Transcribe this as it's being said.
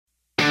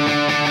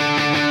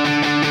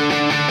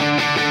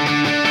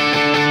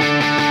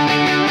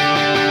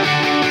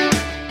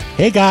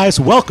Hey guys,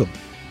 welcome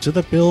to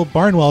the Bill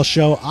Barnwell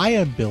Show. I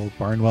am Bill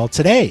Barnwell.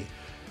 Today,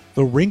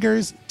 the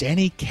Ringer's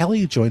Danny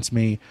Kelly joins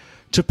me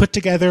to put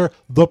together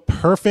the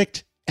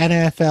perfect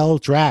NFL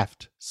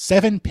draft.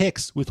 7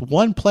 picks with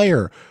one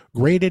player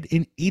graded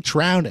in each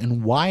round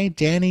and why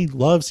Danny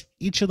loves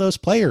each of those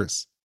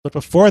players. But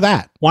before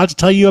that, I wanted to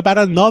tell you about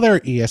another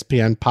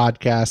ESPN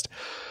podcast.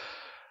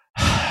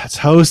 It's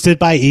hosted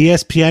by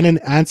ESPN and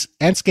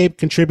Andscape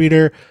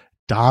contributor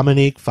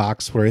Dominique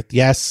Foxworth.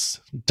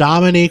 Yes,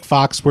 Dominique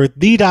Foxworth,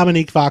 the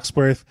Dominique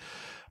Foxworth,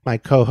 my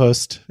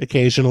co-host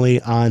occasionally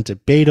on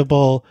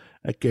Debatable,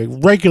 a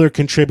regular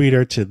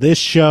contributor to this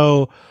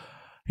show.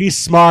 He's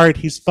smart,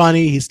 he's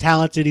funny, he's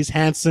talented, he's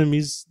handsome,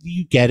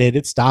 you get it.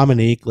 It's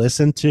Dominique.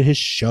 Listen to his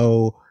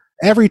show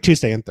every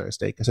Tuesday and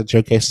Thursday because it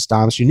showcases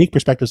Dom's unique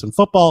perspectives on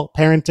football,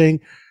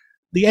 parenting,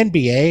 the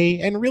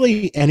NBA, and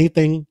really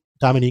anything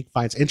Dominique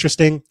finds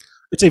interesting.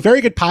 It's a very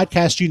good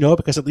podcast,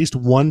 because at least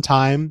one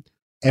time,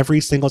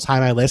 every single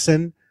time I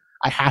listen,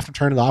 I have to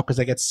turn it off because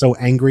I get so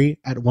angry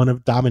at one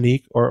of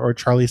Dominique or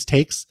Charlie's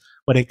takes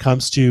when it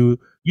comes to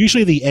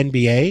usually the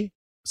NBA,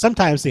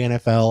 sometimes the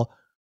NFL,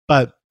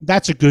 but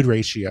that's a good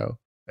ratio.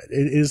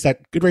 It is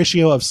that good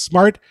ratio of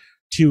smart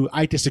to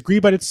I disagree,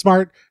 but it's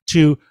smart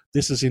to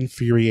this is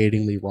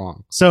infuriatingly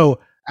wrong. So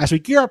as we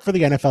gear up for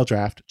the NFL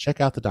draft, check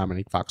out the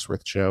Dominique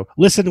Foxworth Show.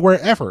 Listen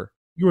wherever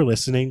you are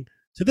listening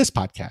to this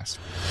podcast.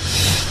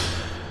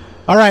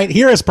 All right,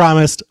 here as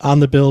promised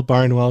on the Bill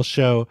Barnwell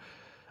Show,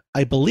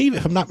 I believe,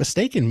 if I'm not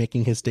mistaken,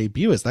 making his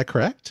debut. Is that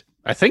correct?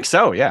 I think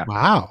so, yeah.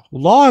 Wow.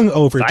 Long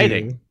overdue.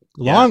 Exciting.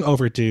 Long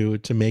overdue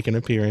to make an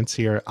appearance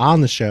here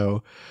on the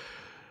show.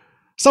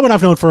 Someone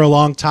I've known for a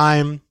long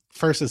time,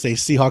 first as a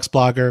Seahawks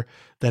blogger,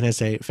 then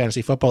as a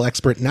fantasy football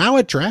expert, now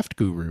a draft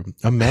guru,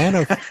 a man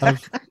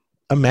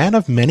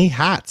of many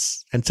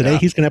hats. And today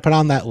he's going to put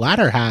on that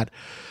latter hat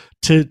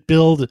to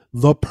build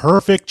the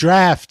perfect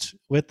draft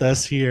with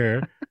us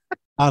here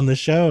on the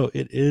show.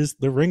 It is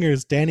the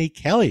Ringer's Danny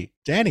Kelly.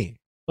 Danny,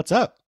 what's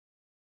up?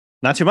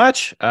 Not too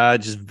much.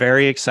 Just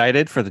very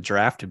excited for the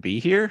draft to be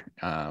here.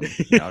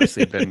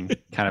 Obviously been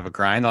kind of a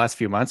grind the last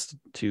few months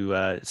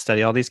to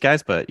study all these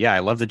guys, but yeah, I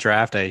love the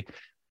draft. I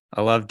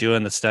love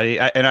doing the study,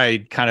 and I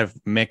kind of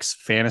mix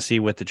fantasy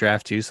with the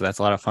draft too, so that's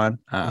a lot of fun.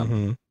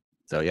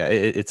 So yeah,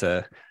 it's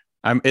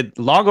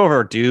long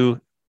overdue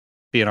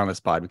being on this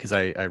pod because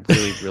I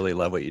really, really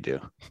love what you do.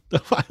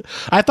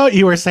 I thought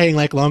you were saying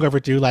like long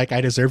overdue, like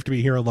I deserve to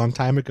be here a long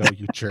time ago,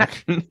 you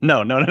jerk.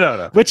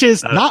 No. Which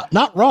is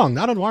not wrong,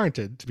 not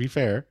unwarranted, to be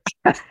fair.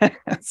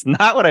 That's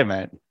not what I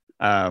meant.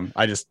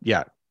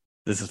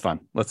 This is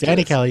fun. Let's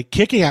Danny Kelly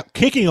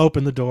kicking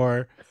open the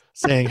door,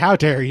 saying, "How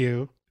dare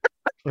you?"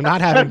 We're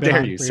not having been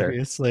on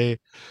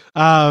previously.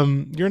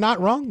 You're not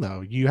wrong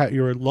though.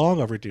 You're long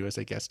overdue as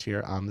a guest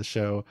here on the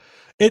show.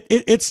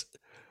 It's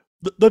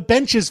the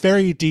bench is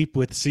very deep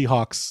with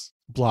Seahawks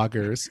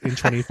bloggers in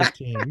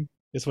 2015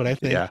 is what I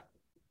think. Yeah.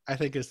 I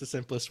think is the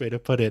simplest way to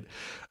put it.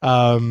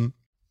 No,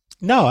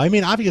 I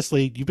mean,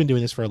 obviously you've been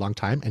doing this for a long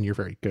time and you're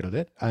very good at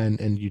it.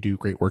 And you do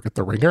great work at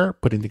the Ringer,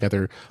 putting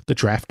together the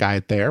draft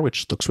guide there,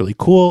 which looks really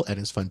cool and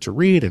is fun to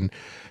read and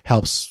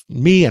helps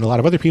me and a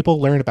lot of other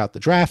people learn about the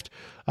draft.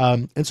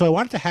 And so I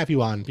wanted to have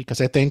you on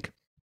because I think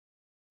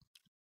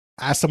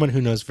as someone who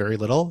knows very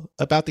little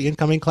about the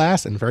incoming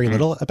class and very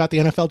little about the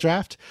NFL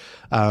draft,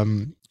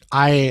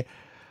 I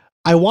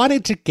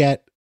wanted to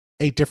get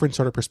a different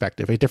sort of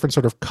perspective, a different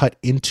sort of cut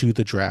into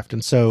the draft.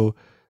 And so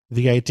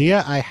the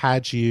idea I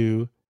had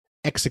you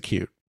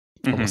execute,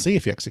 we'll see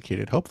if you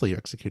executed. Hopefully you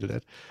executed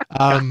it.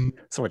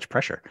 So much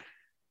pressure.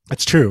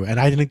 That's true. And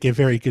I didn't give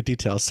very good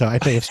details, so I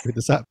may have screwed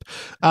this up.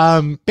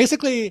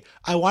 Basically,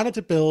 I wanted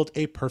to build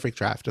a perfect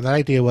draft. And that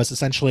idea was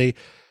essentially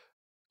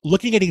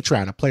looking at each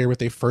round, a player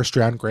with a first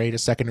round grade, a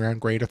second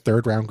round grade, a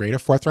third round grade, a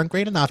fourth round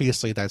grade. And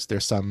obviously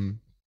there's some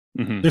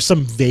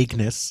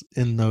vagueness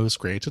in those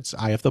grades. It's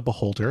eye of the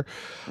beholder.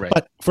 Right.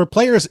 But for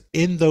players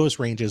in those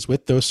ranges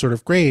with those sort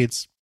of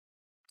grades,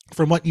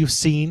 from what you've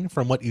seen,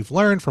 from what you've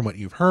learned, from what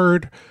you've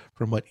heard,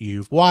 from what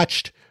you've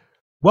watched,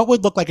 what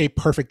would look like a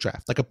perfect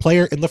draft? Like a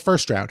player in the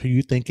first round who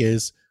you think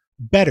is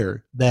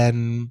better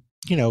than,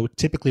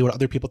 typically what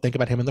other people think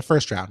about him in the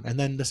first round. And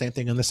then the same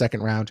thing in the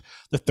second round,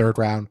 the third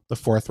round, the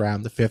fourth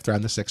round, the fifth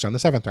round, the sixth round, the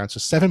seventh round. So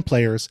 7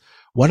 players,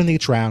 one in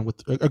each round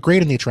with a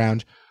grade in each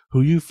round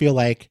who you feel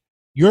like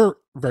you're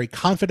very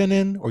confident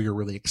in or you're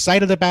really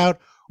excited about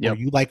or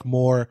you like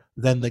more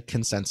than the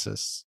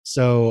consensus.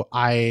 So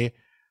I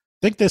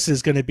think this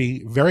is going to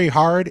be very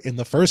hard in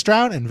the first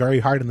round and very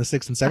hard in the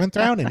 6th and 7th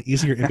round and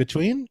easier in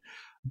between.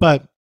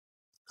 But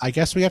I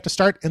guess we have to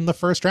start in the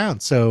first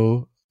round.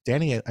 So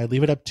Danny, I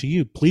leave it up to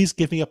you. Please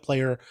give me a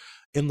player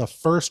in the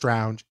first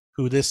round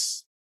who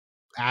this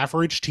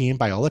average team,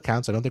 by all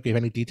accounts, I don't think we have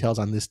any details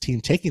on this team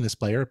taking this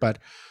player, but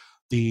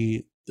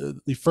the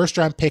first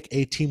round pick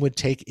a team would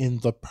take in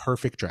the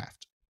perfect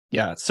draft.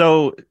 Yeah.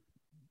 So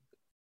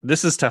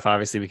this is tough,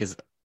 obviously, because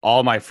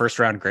all my first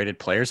round graded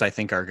players, I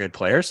think, are good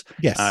players.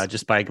 Yes.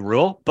 Just by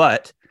rule.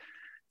 But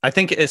I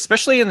think,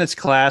 especially in this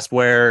class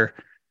where,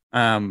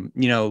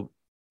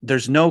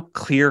 there's no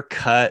clear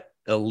cut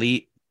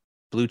elite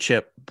blue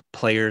chip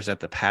players at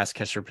the pass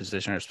catcher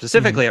position, or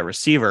specifically at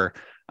receiver,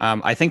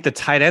 I think the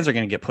tight ends are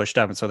going to get pushed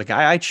up. And so the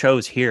guy I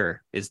chose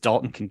here is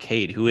Dalton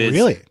Kincaid, who is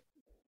Really?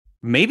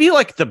 maybe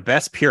like the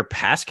best pure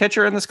pass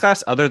catcher in this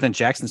class, other than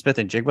Jackson Smith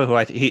and Jigba,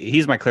 who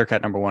he's my clear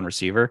cut number one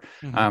receiver.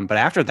 But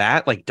after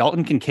that, like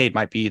Dalton Kincaid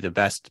might be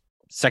the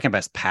second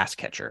best pass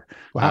catcher.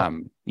 Wow.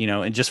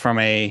 And just from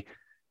a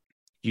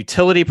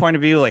utility point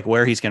of view, like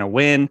where he's going to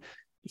win,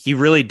 he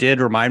really did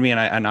remind me.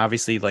 And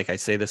obviously, like I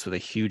say this with a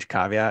huge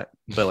caveat,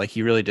 but like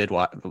he really did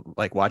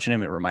like watching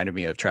him. It reminded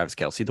me of Travis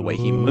Kelce, the way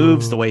he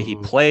moves, the way he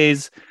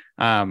plays,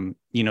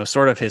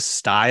 sort of his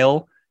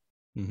style,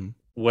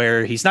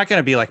 where he's not going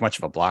to be like much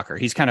of a blocker.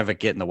 He's kind of a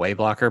get in the way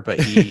blocker, but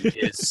he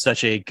is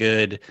such a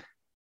good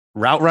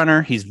route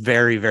runner. He's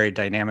very, very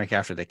dynamic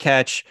after the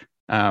catch.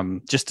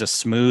 Just a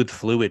smooth,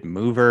 fluid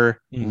mover,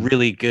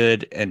 really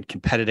good and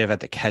competitive at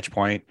the catch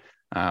point.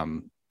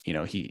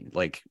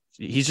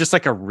 He's just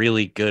like a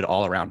really good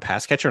all around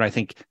pass catcher. And I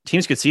think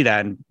teams could see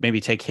that and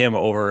maybe take him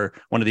over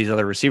one of these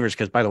other receivers.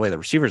 Cause by the way, the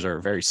receivers are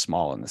very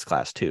small in this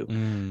class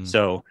too.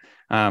 So,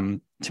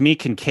 to me,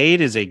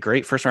 Kincaid is a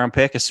great first round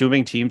pick,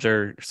 assuming teams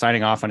are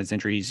signing off on his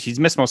injuries.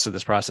 He's missed most of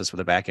this process with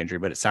a back injury,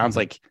 but it sounds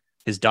like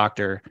his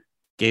doctor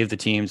gave the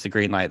teams the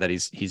green light that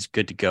he's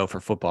good to go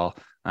for football.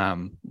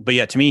 But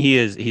yeah, to me,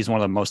 he's one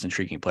of the most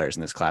intriguing players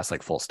in this class,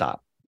 like full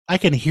stop. I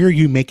can hear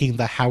you making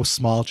the how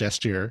small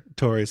gesture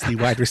towards the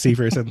wide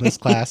receivers in this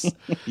class.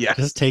 Yeah.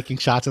 Just taking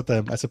shots at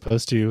them as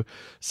opposed to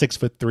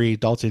 6'3"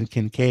 Dalton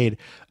Kincaid.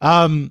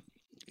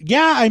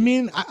 Yeah, I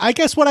mean, I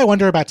guess what I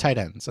wonder about tight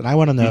ends, and I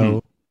want to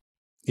know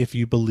if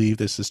you believe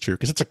this is true,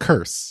 because it's a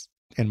curse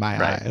in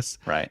my eyes.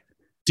 Right.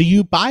 Do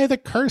you buy the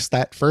curse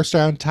that first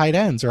round tight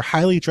ends or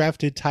highly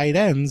drafted tight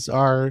ends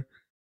are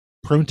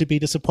prone to be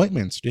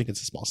disappointments? Do you think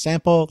it's a small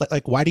sample?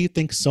 Like, why do you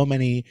think so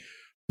many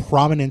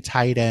prominent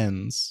tight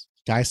ends,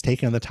 guys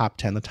taken in the top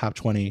 10, the top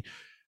 20,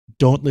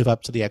 don't live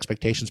up to the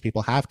expectations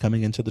people have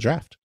coming into the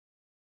draft?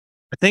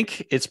 I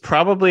think it's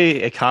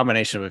probably a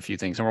combination of a few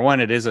things. Number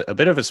one, it is a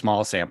bit of a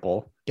small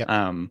sample. Yep.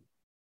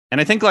 And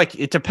I think like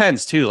it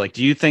depends too. Like,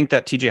 do you think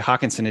that TJ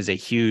Hawkinson is a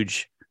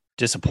huge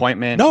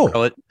disappointment?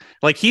 No.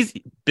 Like he's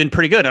been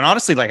pretty good. And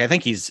honestly, like I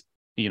think he's,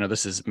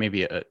 this is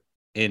maybe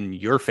in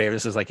your favor.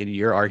 This is like in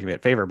your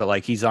argument favor, but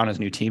like he's on his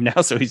new team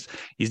now. So he's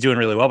doing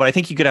really well, but I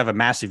think he could have a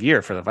massive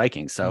year for the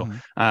Vikings. So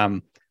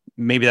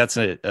maybe that's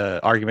a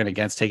argument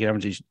against taking him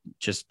to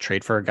just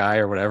trade for a guy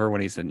or whatever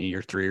when he's in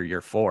year 3 or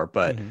year 4.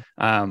 But,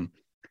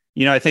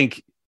 I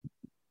think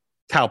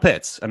Kyle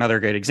Pitts, another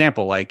great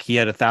example, like he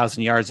had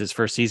 1,000 yards his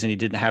first season. He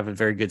didn't have a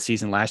very good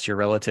season last year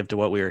relative to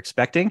what we were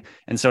expecting.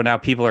 And so now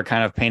people are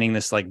kind of painting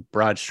this like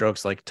broad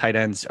strokes, like tight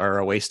ends are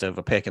a waste of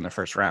a pick in the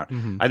first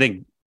round. I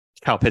think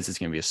Kyle Pitts is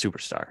going to be a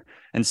superstar.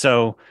 And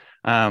so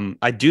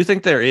I do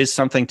think there is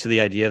something to the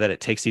idea that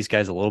it takes these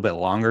guys a little bit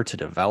longer to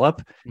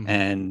develop.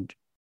 And,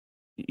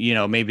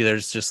 maybe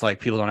there's just like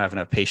people don't have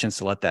enough patience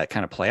to let that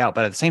kind of play out.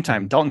 But at the same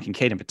time, Dalton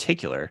Kincaid in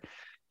particular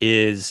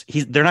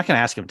they're not going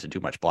to ask him to do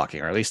much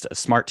blocking, or at least a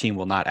smart team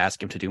will not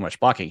ask him to do much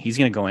blocking. He's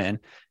going to go in,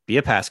 be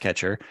a pass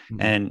catcher,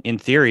 and in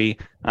theory,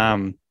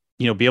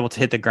 be able to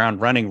hit the ground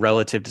running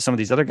relative to some of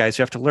these other guys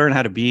who have to learn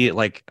how to be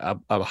like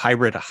a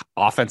hybrid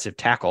offensive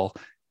tackle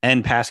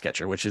and pass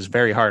catcher, which is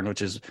very hard, and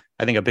which is,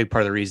 I think, a big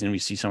part of the reason we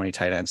see so many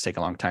tight ends take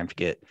a long time to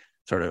get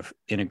sort of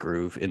in a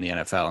groove in the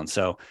NFL. And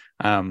so,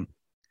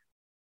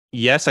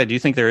 yes, I do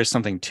think there is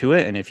something to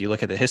it. And if you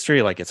look at the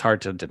history, like it's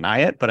hard to deny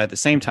it, but at the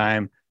same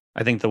time,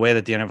 I think the way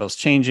that the NFL is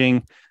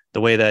changing, the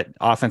way that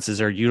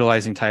offenses are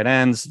utilizing tight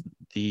ends,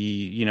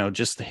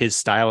 just his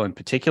style in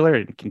particular,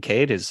 and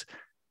Kincaid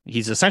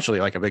he's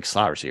essentially like a big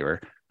slot receiver.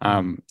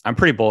 I'm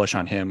pretty bullish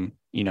on him,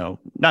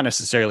 not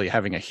necessarily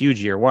having a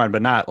huge year 1,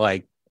 but not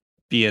like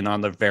being on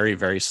the very,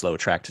 very slow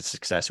track to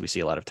success we see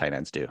a lot of tight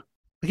ends do.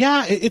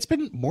 Yeah, it's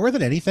been more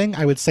than anything,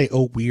 I would say,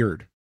 a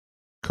weird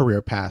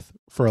career path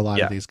for a lot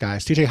of these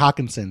guys. TJ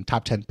Hawkinson,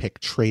 top 10 pick,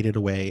 traded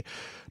away.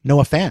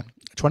 Noah Fant,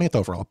 20th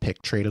overall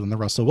pick, traded in the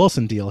Russell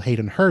Wilson deal.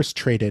 Hayden Hurst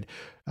traded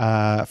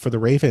for the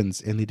Ravens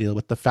in the deal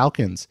with the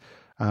Falcons.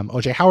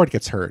 OJ Howard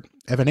gets hurt.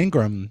 Evan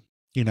Ingram,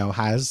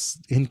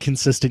 has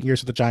inconsistent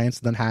years with the Giants,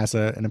 and then has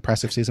an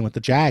impressive season with the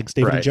Jags.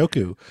 David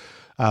Njoku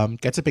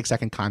gets a big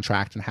second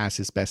contract and has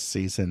his best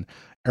season.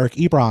 Eric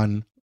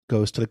Ebron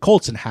goes to the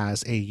Colts and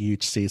has a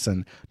huge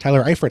season.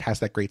 Tyler Eifert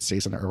has that great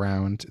season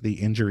around the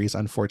injuries,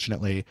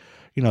 unfortunately.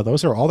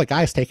 Those are all the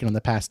guys taken in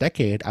the past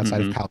decade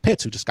outside of Kyle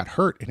Pitts, who just got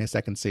hurt in his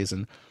second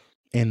season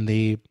in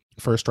the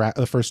first round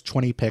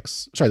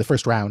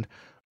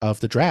of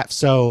the draft.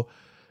 So,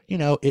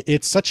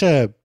 it's such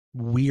a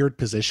weird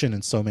position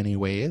in so many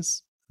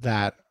ways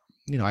that,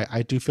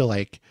 I do feel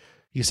like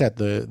you said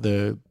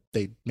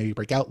they maybe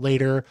break out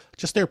later,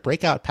 just their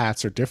breakout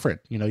paths are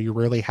different. You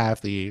rarely have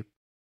the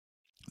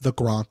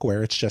Gronk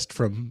where it's just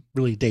from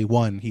really day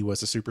one, he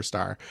was a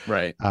superstar.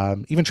 Right.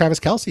 Even Travis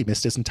Kelce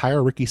missed his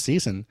entire rookie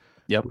season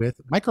with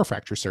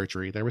microfracture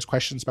surgery. There was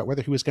questions about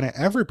whether he was going to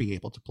ever be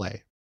able to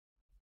play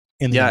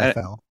in the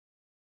NFL.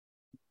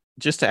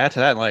 Just to add to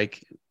that,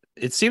 like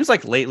it seems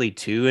like lately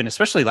too, and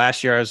especially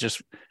last year, I was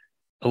just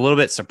a little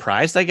bit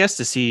surprised, I guess,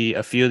 to see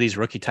a few of these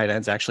rookie tight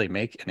ends actually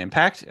make an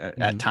impact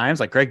at times.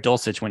 Like Greg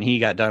Dulcich, when he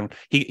got done,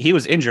 he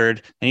was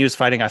injured and he was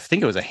fighting, I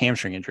think it was a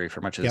hamstring injury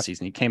for much of the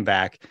season. He came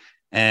back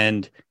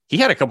and he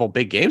had a couple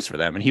big games for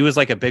them, and he was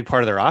like a big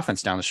part of their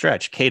offense down the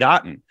stretch. Cade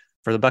Otton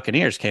for the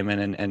Buccaneers came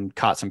in and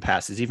caught some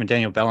passes. Even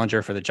Daniel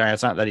Bellinger for the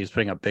Giants, not that he was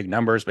putting up big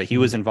numbers, but he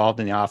was involved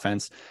in the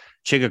offense.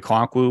 Chiga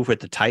Kwankwu with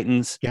the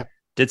Titans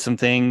did some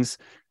things.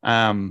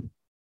 And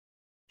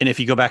if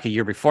you go back a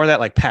year before that,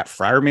 like Pat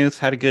Freiermuth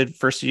had a good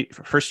first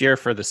year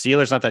for the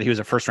Steelers. Not that he was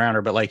a first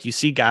rounder, but like you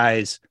see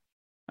guys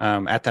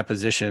at that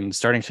position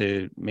starting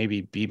to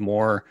maybe be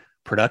more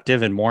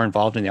productive and more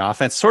involved in the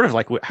offense, sort of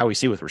like how we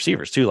see with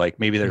receivers too. Like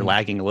maybe they're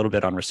lagging a little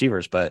bit on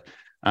receivers, but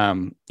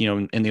in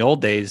the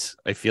old days,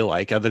 I feel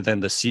like other than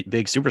the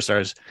big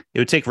superstars, it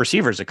would take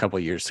receivers a couple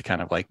of years to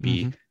kind of like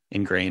be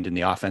ingrained in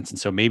the offense. And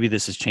so maybe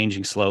this is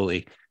changing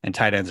slowly and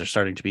tight ends are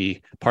starting to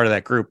be part of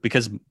that group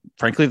because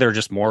frankly, they're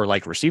just more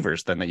like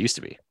receivers than they used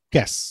to be.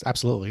 Yes,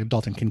 absolutely. And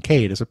Dalton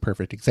Kincaid is a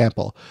perfect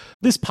example.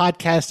 This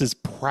podcast is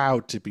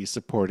proud to be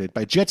supported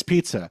by Jets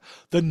Pizza,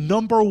 the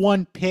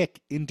 #1 pick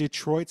in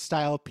Detroit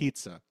style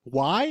pizza.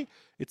 Why?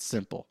 It's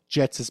simple.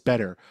 Jets is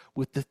better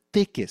with the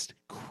thickest,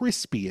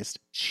 crispiest,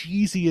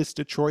 cheesiest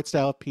Detroit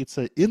style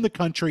pizza in the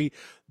country.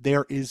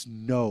 There is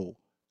no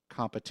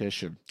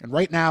competition. And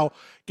right now,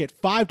 get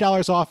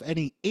 $5 off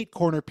any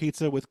 8-corner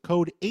pizza with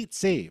code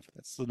 8SAVE.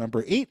 That's the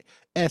number 8,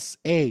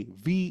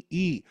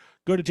 SAVE.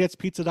 Go to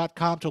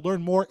jetspizza.com to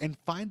learn more and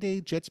find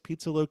a Jets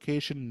Pizza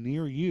location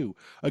near you.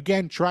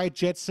 Again, try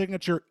Jet's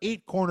signature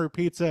 8-corner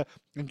pizza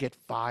and get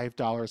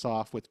 $5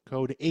 off with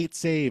code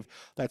 8SAVE.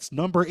 That's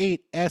number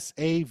 8,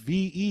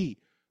 SAVE.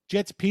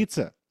 Jets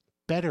Pizza.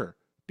 Better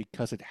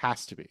because it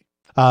has to be.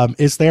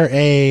 Is there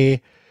a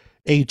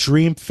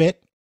dream fit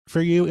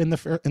for you in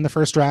the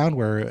first round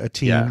where a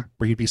team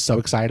where you'd be so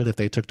excited if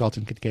they took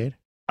Dalton Kincaid?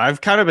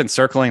 I've kind of been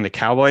circling the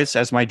Cowboys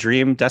as my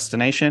dream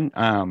destination.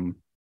 I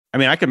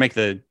mean, I could make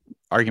the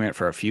argument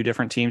for a few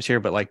different teams here,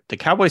 but like the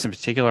Cowboys in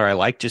particular, I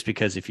like just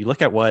because if you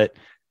look at what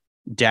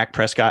Dak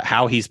Prescott,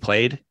 how he's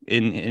played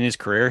in his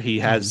career, he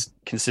has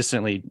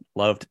consistently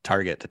loved to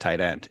target the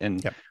tight end.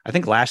 And I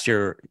think last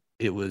year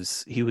he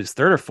was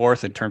 3rd or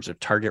 4th in terms of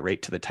target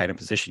rate to the tight end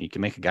position. You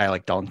can make a guy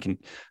like Dalton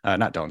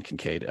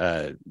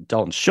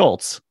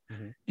Schultz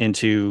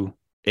into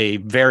a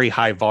very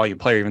high volume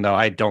player, even though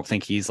I don't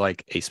think he's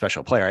like a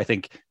special player. I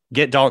think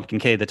get Dalton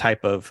Kincaid the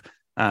type of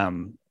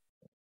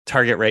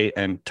target rate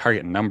and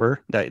target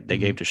number that they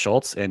gave to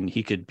Schultz, and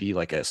he could be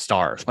like a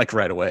star like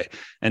right away.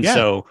 And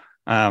so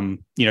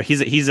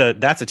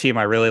that's a team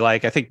I really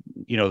like. I think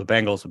the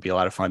Bengals would be a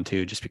lot of fun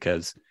too, just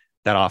because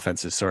that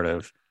offense is sort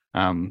of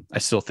I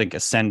still think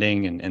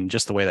ascending and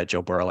just the way that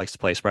Joe Burrow likes to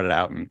play, spread it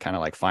out and kind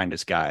of like find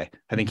his guy.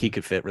 I think he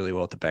could fit really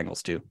well with the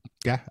Bengals too.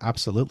 Yeah,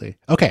 absolutely.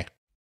 Okay.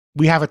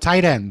 We have a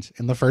tight end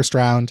in the first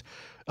round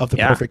of the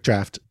perfect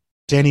draft.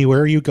 Danny, where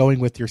are you going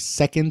with your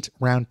 2nd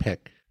round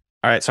pick?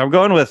 All right. So I'm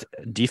going with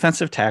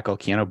defensive tackle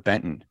Keanu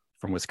Benton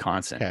from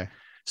Wisconsin. Okay.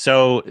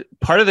 So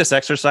part of this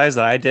exercise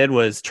that I did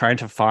was trying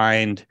to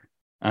find,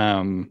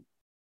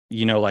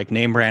 like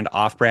name brand,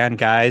 off brand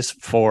guys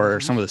for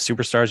some of the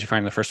superstars you find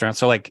in the first round.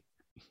 So like,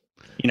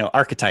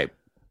 archetype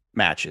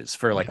matches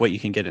for like what you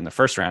can get in the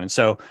first round. And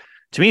so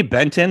to me,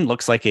 Benton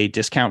looks like a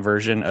discount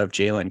version of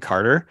Jalen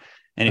Carter.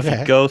 And if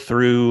you go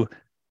through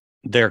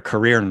their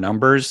career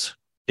numbers,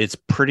 it's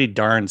pretty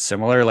darn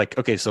similar. Like,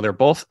 okay, so they're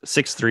both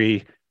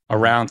 6'3",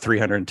 around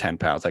 310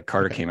 pounds. Like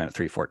Carter came in at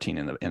 314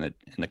 in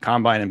the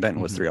combine, and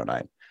Benton was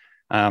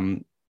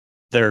 309.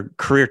 Their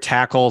career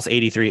tackles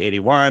 83,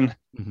 81.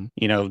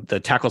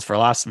 The tackles for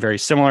loss very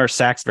similar,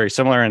 sacks very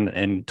similar,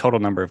 and total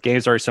number of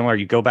games very similar.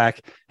 You go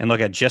back and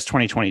look at just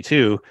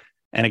 2022,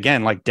 and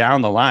again, like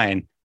down the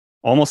line,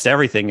 almost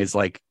everything is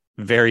like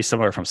very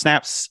similar from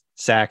snaps,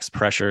 sacks,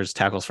 pressures,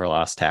 tackles for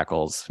loss,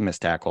 tackles,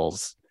 missed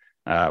tackles.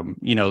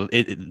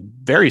 It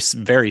very,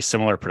 very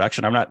similar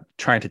production. I'm not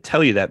trying to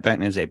tell you that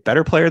Benton is a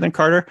better player than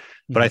Carter,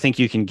 but I think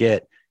you can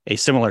get a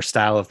similar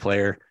style of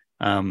player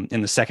in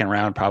the 2nd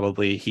round.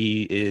 Probably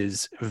he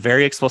is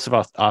very explosive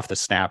off the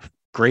snap,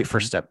 great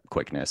first step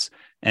quickness.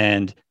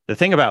 And the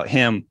thing about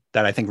him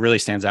that I think really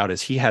stands out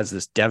is he has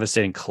this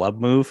devastating club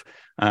move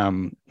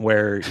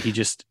where he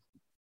just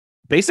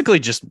basically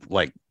just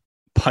like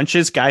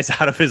punches guys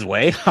out of his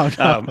way.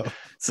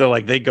 So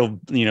like they go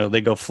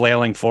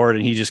flailing forward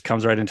and he just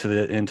comes right into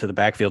the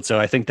backfield. So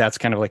I think that's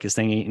kind of like his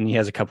thing. And he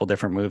has a couple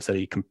different moves that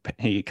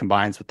he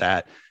combines with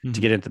that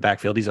to get into the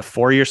backfield. He's a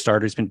 4-year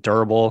starter. He's been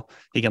durable.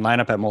 He can line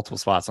up at multiple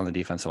spots on the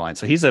defensive line.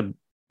 So he's a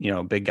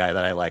big guy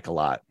that I like a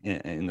lot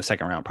in the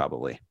 2nd round,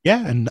 probably.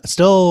 Yeah. And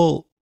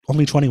still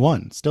only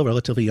 21, still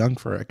relatively young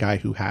for a guy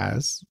who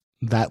has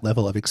that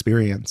level of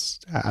experience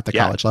at the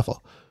college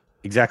level.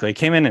 Exactly. He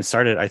came in and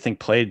started, I think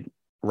played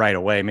right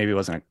away. Maybe it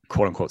wasn't a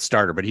quote unquote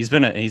starter, but he's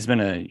been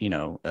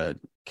a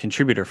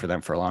contributor for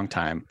them for a long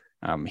time.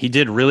 He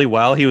did really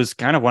well. He was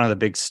kind of one of the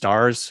big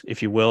stars,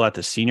 if you will, at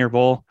the Senior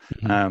Bowl.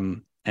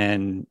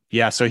 And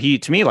yeah, so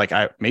to me, like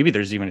maybe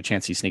there's even a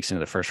chance he sneaks into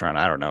the first round.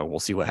 I don't know. We'll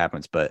see what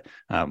happens, but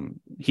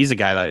he's a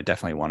guy that I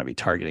definitely want to be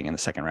targeting in the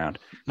second round.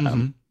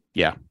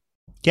 Yeah.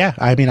 Yeah.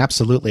 I mean,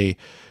 absolutely.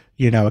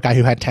 A guy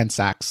who had 10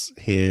 sacks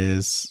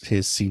his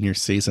senior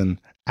season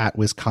at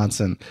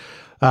Wisconsin.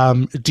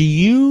 Do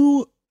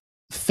you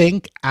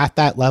think at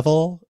that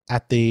level,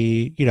 at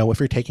the, if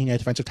you're taking a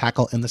defensive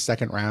tackle in the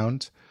second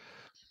round,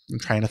 I'm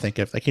trying to think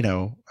of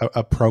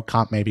a pro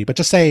comp maybe, but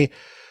just say,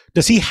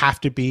 does he have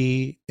to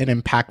be an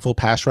impactful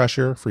pass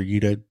rusher for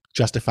you to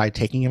justify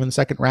taking him in the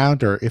second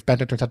round? Or if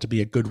Benton turns out to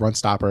be a good run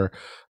stopper,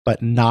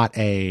 but not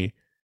a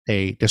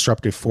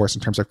disruptive force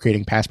in terms of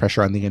creating pass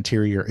pressure on the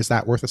interior, is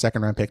that worth a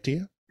second round pick to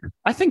you?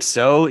 I think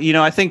so.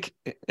 I think,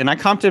 and I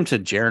comped him to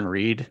Jaron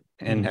Reed,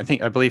 and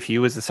I believe he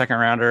was the second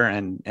rounder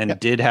and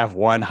did have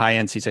one high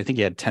end season. I think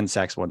he had 10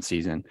 sacks one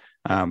season.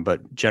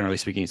 But generally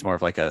speaking, he's more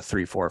of like a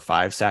 3, 4,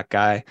 5 sack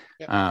guy.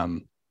 Yep.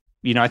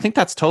 I think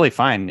that's totally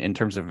fine in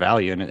terms of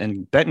value.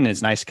 And Benton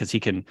is nice because he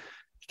can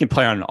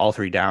play on all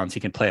 3 downs. He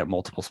can play at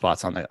multiple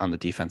spots on the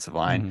defensive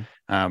line.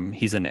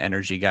 He's an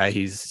energy guy.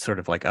 He's sort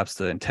of like ups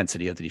the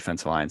intensity of the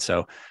defensive line.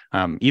 So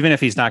even if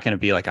he's not going to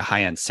be like a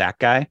high end sack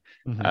guy,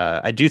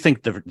 I do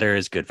think there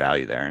is good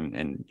value there.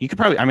 And you could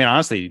probably, I mean,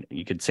 honestly,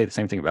 you could say the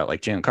same thing about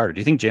like Jalen Carter. Do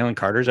you think Jalen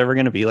Carter is ever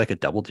going to be like a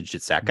double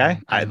digit sack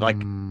guy? I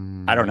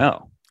don't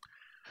know.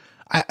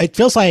 It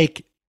feels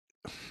like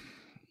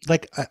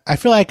I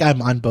feel like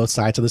I'm on both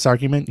sides of this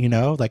argument,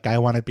 like I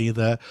want to be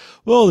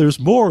there's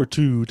more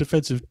to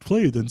defensive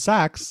play than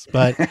sacks,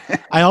 but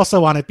I also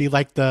want to be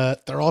like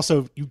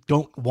you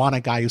don't want a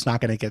guy who's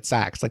not going to get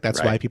sacks. Like that's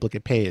right. Why people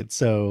get paid.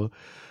 So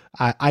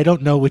I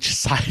don't know which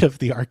side of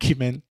the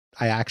argument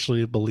I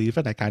actually believe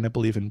in. I kind of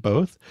believe in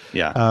both.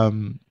 Yeah.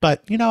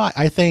 But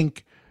I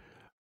think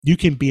you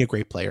can be a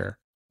great player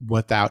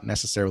without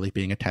necessarily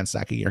being a 10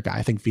 sack a year guy.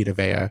 I think Vita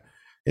Vea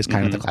is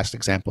kind of the classic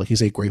example.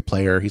 He's a great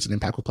player. He's an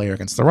impactful player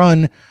against the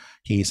run.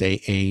 He's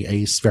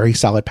a very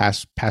solid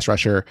pass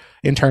rusher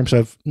in terms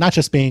of not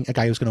just being a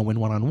guy who's going to win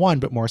one-on-one,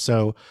 but more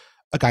so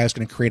a guy who's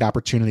going to create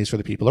opportunities for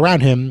the people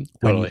around him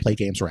when you play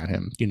games around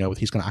him.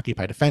 He's going to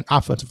occupy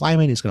offensive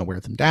linemen. He's going to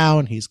wear them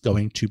down. He's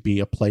going to be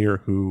a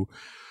player who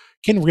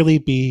can really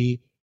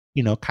be,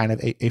 kind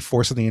of a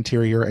force in the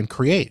interior and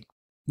create,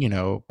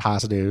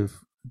 positive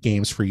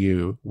games for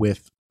you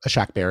with a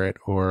Shaq Barrett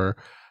or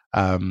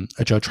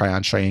a Joe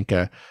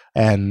Tryon-Shoyinka.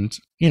 And,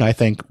 I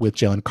think with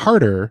Jalen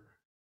Carter,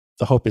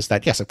 the hope is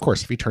that, yes, of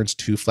course, if he turns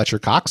to Fletcher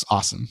Cox,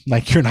 awesome.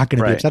 Like you're not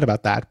going to be upset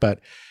about that. But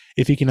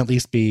if he can at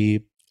least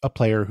be a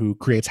player who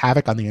creates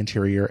havoc on the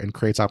interior and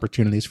creates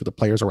opportunities for the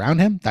players around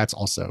him, that's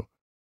also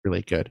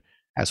really good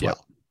as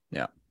well.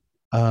 Yeah.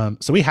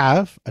 So we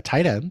have a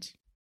tight end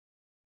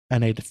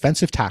and a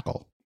defensive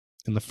tackle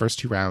in the first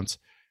 2 rounds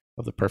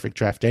of the perfect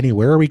draft. Danny,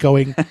 where are we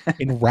going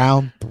in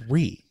round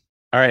 3?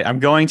 All right. I'm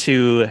going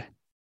to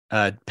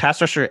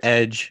pass rusher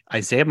edge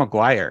Isaiah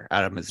McGuire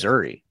out of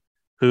Missouri,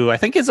 who I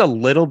think is a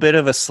little bit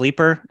of a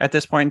sleeper at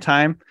this point in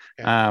time.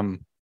 Okay.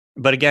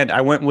 But again,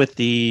 I went with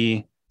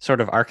the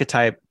sort of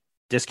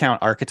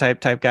discount archetype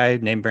type guy,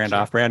 name brand,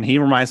 off brand. He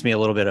reminds me a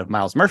little bit of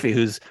Myles Murphy,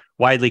 who's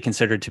widely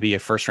considered to be a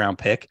first round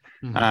pick.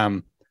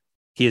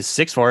 He is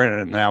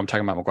 6'4", and now I'm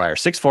talking about McGuire,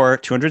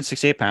 6'4",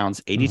 268 pounds,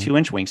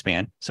 82-inch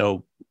wingspan.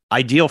 So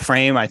ideal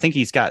frame. I think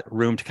he's got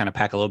room to kind of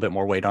pack a little bit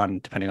more weight on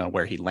depending on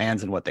where he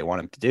lands and what they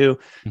want him to do.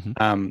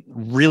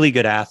 Really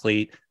good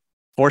athlete,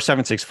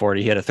 4'7",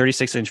 640. He had a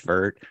 36-inch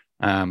vert.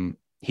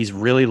 He's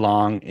really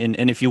long.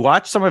 And if you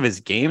watch some of his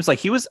games, like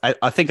he was,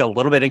 I think, a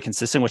little bit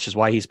inconsistent, which is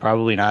why he's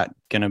probably not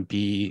going to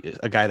be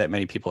a guy that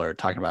many people are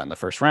talking about in the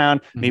first round,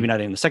 maybe not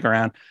in the second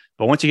round.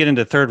 But once you get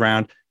into the third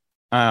round,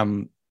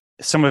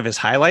 some of his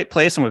highlight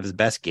plays, some of his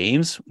best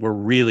games were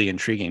really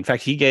intriguing. In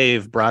fact, he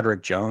gave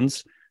Broderick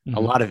Jones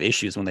a lot of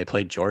issues when they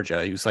played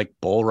Georgia. He was like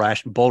bull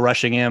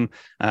rushing him,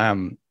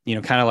 kind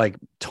of like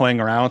toying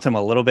around with him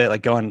a little bit,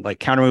 like going like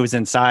counter moves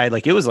inside.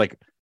 Like it was like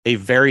a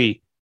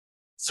very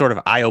sort of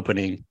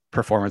eye-opening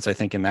performance, I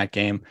think, in that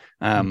game.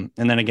 And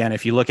then again,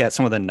 if you look at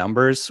some of the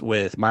numbers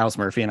with Myles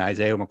Murphy and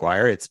Isaiah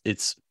McGuire,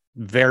 it's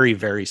very,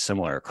 very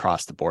similar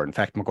across the board. In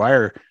fact,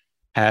 McGuire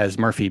has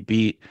Murphy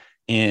beat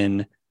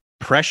in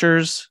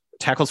pressures,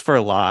 tackles for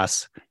a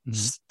loss,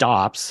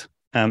 stops.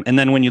 And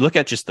then when you look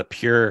at just the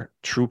pure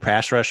true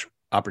pass rush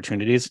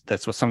opportunities,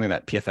 that's something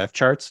that PFF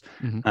charts.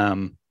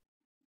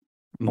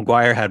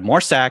 McGuire had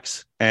more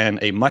sacks and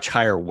a much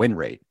higher win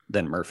rate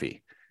than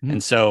Murphy.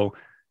 And so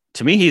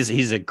to me,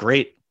 he's a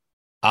great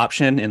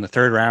option in the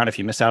third round. If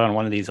you miss out on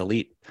one of these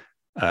elite,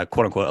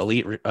 quote unquote,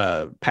 elite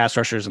pass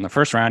rushers in the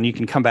first round, you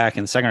can come back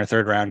in the second or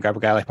third round, grab a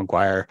guy like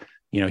McGuire.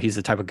 He's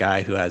the type of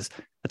guy who has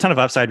a ton of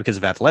upside because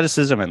of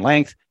athleticism and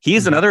length. He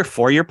is another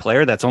 4-year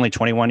player that's only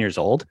 21 years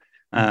old.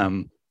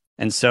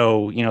 And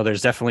so,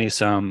 there's definitely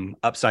some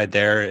upside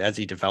there as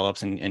he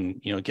develops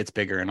and gets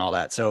bigger and all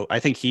that. So I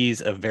think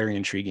he's a very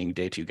intriguing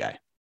day 2 guy.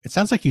 It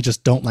sounds like you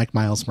just don't like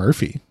Myles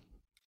Murphy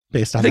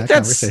based on that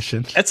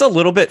conversation. That's a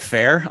little bit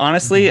fair,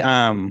 honestly.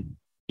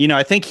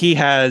 I think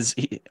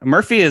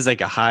Murphy is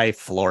like a high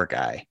floor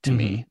guy to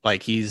me.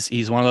 Like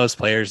he's one of those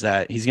players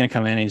that he's going to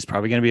come in and he's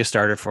probably going to be a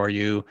starter for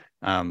you.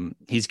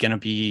 He's going to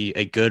be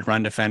a good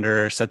run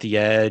defender, set the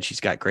edge. He's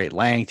got great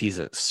length. He's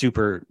a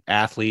super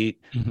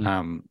athlete.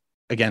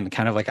 Again,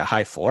 kind of like a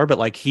high floor, but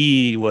like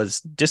he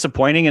was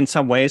disappointing in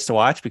some ways to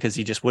watch because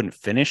he just wouldn't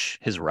finish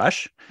his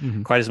rush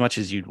quite as much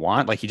as you'd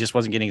want. Like he just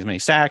wasn't getting as many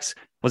sacks,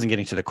 wasn't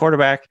getting to the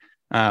quarterback.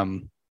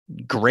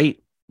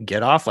 Great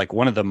get off, like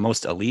one of the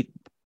most elite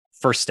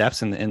first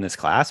steps in this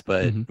class,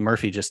 but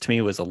Murphy just to me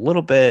was a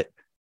little bit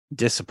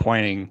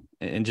disappointing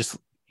and just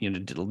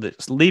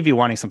leave you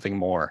wanting something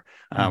more.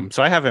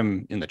 So I have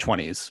him in the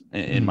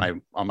 20s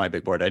on my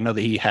big board. I know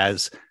that he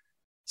has,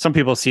 some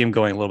people see him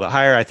going a little bit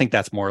higher. I think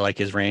that's more like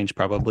his range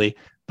probably,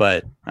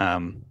 but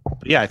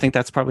yeah, I think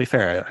that's probably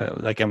fair.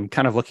 I'm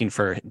kind of looking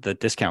for the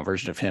discount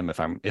version of him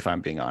if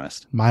I'm being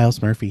honest.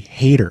 Miles Murphy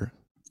hater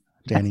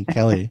Danny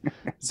Kelly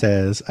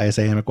says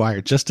Isaiah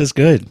McGuire just as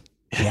good.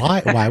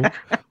 Why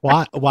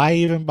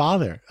even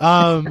bother?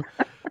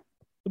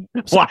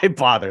 Why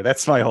bother?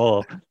 That's my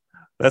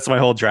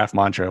whole draft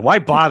mantra. Why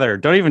bother?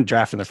 Don't even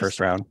draft in the first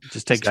round.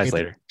 Just take guys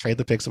later. Trade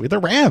the picks with the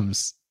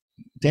Rams.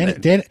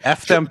 Danny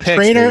F them picks,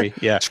 baby.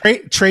 Yeah.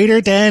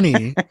 Trader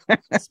Danny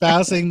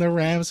espousing the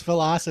Rams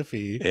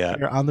philosophy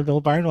here on the Bill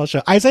Barnwell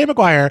Show. Isaiah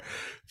McGuire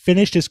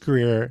finished his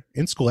career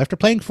in school after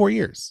playing 4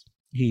 years.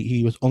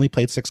 He was only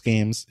played 6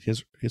 games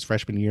his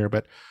freshman year,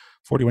 but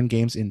 41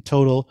 games in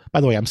total.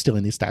 By the way, I'm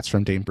stealing these stats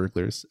from Dane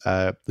Brugler's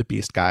The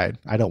Beast Guide.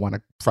 I don't want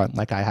to front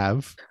like I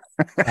have.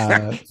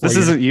 This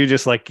isn't you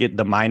just like get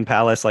the Mind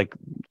Palace, like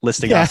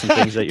listing off some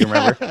things that you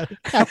remember.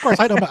 Of course,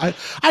 I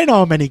know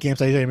how many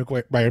games Isaiah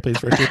McGuire plays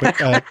first year, but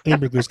Dane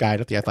Brugler's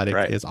Guide at The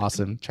Athletic is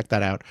awesome. Check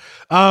that out.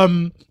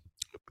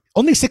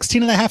 Only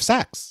 16 and a half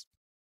sacks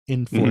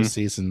in 4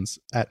 seasons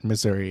at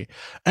Missouri.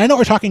 And I know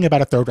we're talking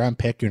about a third round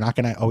pick. You're not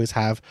going to always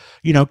have,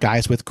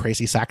 guys with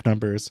crazy sack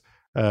numbers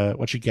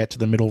once you get to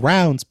the middle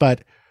rounds,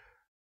 but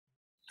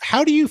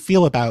how do you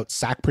feel about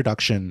sack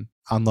production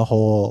on the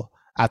whole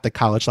at the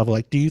college level?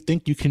 Like, do you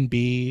think you can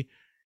be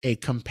a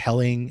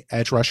compelling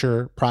edge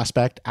rusher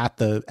prospect at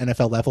the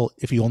NFL level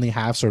if you only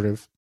have sort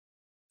of,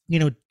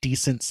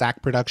 decent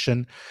sack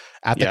production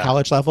at the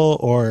college level?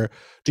 Or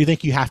do you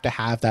think you have to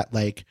have that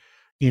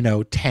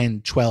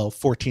 10, 12,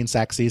 14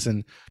 sack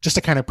season just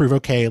to kind of prove,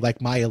 okay,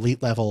 like my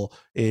elite level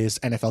is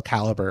NFL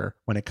caliber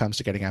when it comes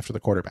to getting after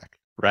the quarterback?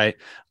 Right.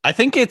 I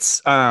think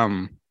it's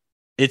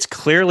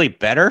clearly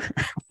better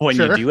when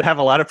you do have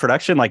a lot of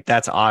production. Like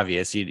that's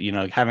obvious.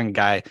 Having a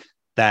guy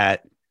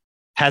that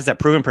has that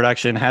proven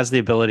production, has the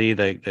ability,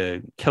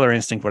 the killer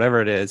instinct,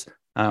 whatever it is,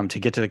 to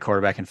get to the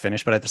quarterback and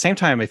finish. But at the same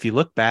time, if you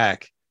look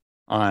back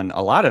on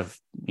a lot of,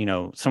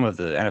 some of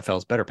the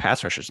NFL's better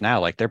pass rushers now,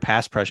 like their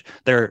pass pressure,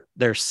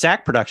 their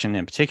sack production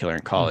in particular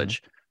in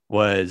college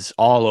was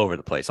all over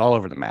the place, all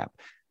over the map.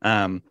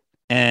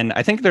 And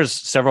I think there's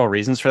several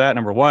reasons for that.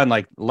 Number one,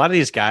 like a lot of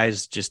these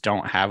guys just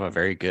don't have a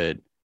very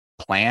good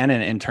plan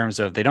in terms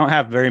of they don't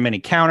have very many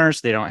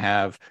counters. They don't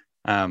have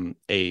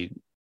a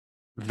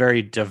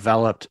very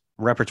developed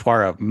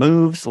repertoire of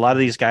moves. A lot of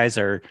these guys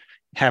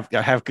have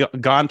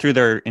gone through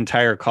their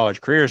entire college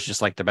careers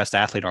just like the best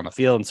athlete on the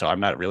field. And so I'm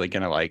not really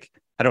going to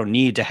I don't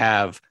need to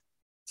have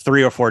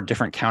 3 or 4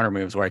 different counter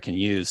moves where I can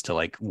use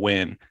to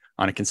win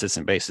on a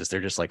consistent basis.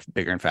 They're just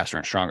bigger and faster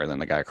and stronger than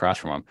the guy across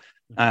from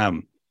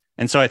them.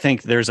 And so I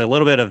think there's a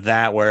little bit of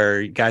that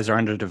where guys are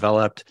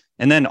underdeveloped.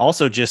 And then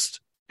also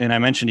and I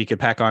mentioned he could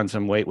pack on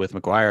some weight with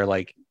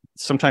McGuire.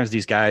 Sometimes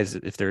these guys,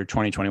 if they're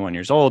 20, 21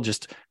 years old,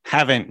 just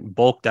haven't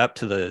bulked up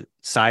to the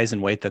size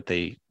and weight that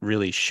they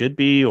really should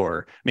be,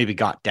 or maybe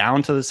got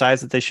down to the size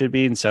that they should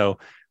be. And so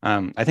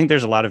I think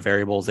there's a lot of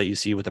variables that you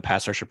see with the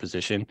pass rusher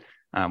position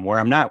where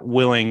I'm not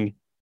willing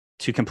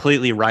to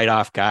completely write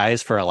off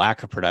guys for a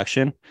lack of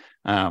production.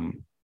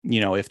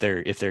 If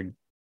they're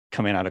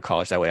coming out of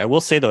college that way. I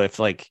will say though, if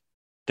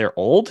they're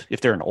old,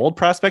 if they're an old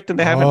prospect and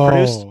they haven't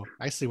produced,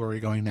 I see where we're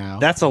going now.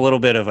 That's a little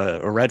bit of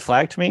a red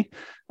flag to me.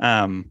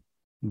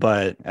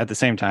 But at the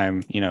same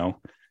time,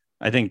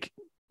 I think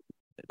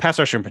pass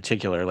rusher in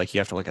particular, you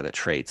have to look at the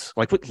traits.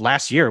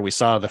 Last year, we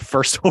saw the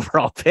first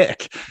overall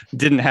pick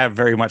didn't have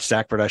very much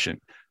sack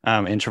production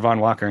in Travon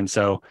Walker. And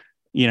so,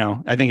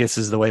 I think this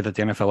is the way that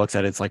the NFL looks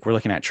at it. It's we're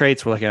looking at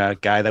traits. We're looking at a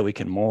guy that we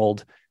can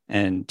mold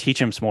and teach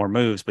him some more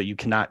moves, but you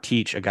cannot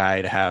teach a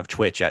guy to have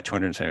twitch at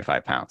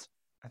 275 pounds.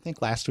 I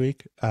think last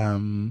week or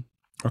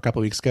a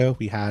couple of weeks ago,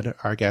 we had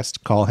our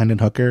guest call Hendon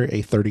Hooker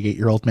a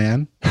 38-year-old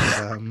man.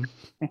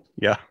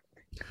 Yeah.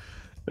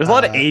 There's a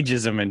lot of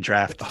ageism in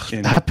draft.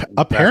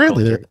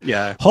 Apparently,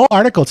 whole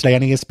article today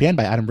on ESPN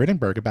by Adam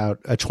Rittenberg about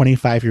a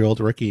 25-year-old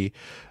rookie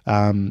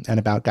and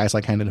about guys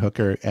like Hendon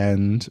Hooker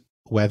and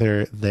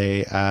whether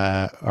they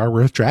are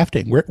worth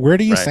drafting. Where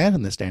do you stand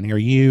in this,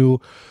 Danny?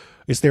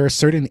 Is there a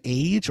certain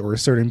age or a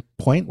certain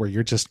point where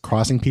you're just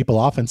crossing people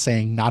off and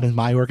saying not in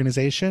my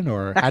organization,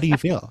 or how do you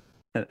feel?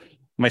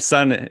 My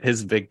son,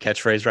 his big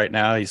catchphrase right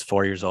now, he's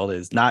 4 years old,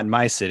 is not in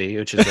my city,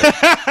 which is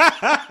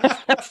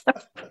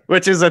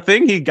which is a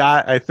thing he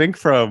got, I think,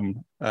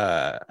 from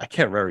I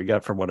can't remember, he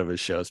got from one of his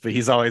shows, but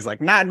he's always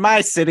like, not in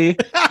my city.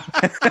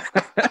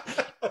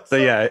 So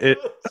yeah,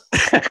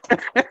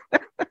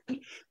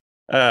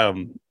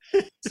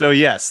 so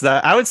yes,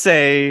 I would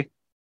say,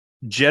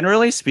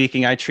 generally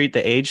speaking, I treat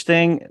the age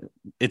thing,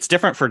 it's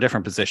different for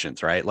different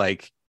positions, right?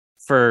 Like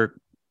for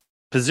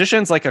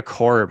positions like a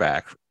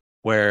quarterback,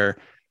 where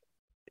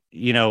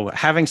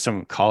having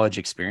some college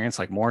experience,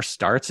 like more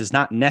starts, is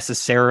not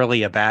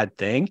necessarily a bad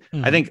thing.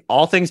 Mhm. I think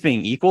all things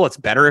being equal, it's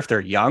better if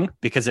they're young,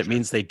 because it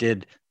means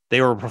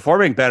they were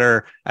performing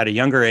better at a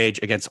younger age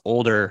against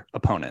older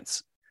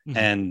opponents. Mhm.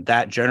 And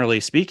that, generally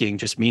speaking,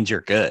 just means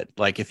you're good.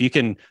 Like if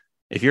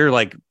you're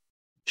like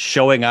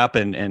showing up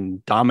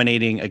and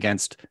dominating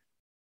against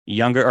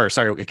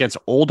against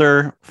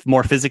older,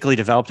 more physically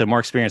developed and more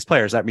experienced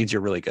players, that means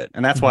you're really good.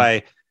 And that's Mhm.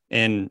 why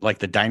in like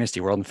the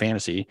dynasty world and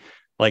fantasy,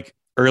 like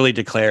early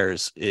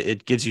declares,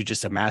 it gives you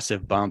just a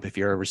massive bump if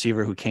you're a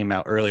receiver who came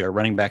out early or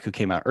running back who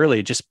came out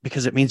early, just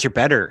because it means you're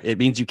better. It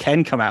means you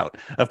can come out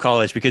of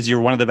college because you're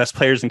one of the best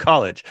players in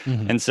college.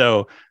 Mhm. And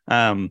so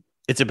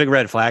it's a big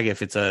red flag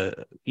if it's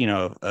a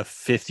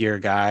fifth year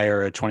guy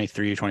or a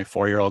 23,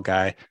 24-year-old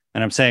guy.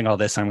 And I'm saying all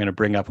this, I'm going to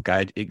bring up a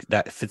guy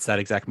that fits that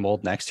exact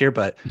mold next year.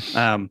 But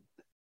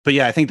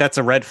yeah, I think that's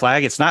a red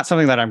flag. It's not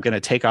something that I'm going to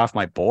take off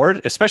my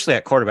board, especially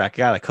at quarterback. A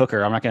guy like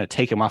Hooker, I'm not going to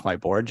take him off my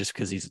board just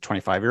because he's a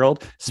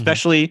 25-year-old,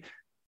 especially,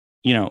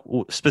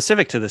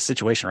 specific to the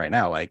situation right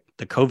now. Like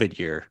the COVID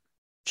year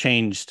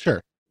changed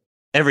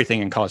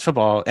everything in college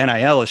football.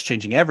 NIL is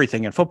changing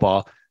everything in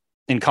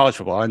college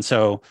football. And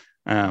so,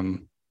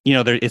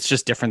 it's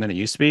just different than it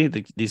used to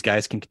be. These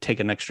guys can take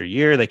an extra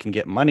year. They can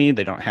get money.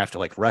 They don't have to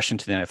like rush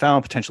into the NFL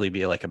and potentially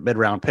be like a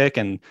mid-round pick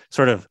and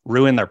sort of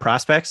ruin their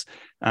prospects.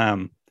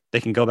 They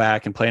can go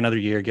back and play another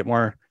year, get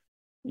more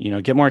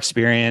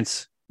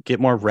experience, get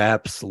more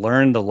reps,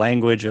 learn the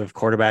language of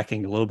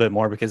quarterbacking a little bit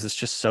more, because it's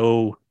just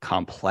so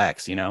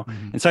complex,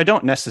 And so I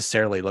don't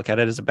necessarily look at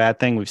it as a bad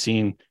thing. We've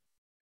seen,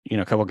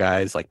 a couple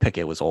guys like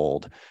Pickett was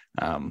old.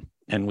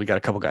 And we got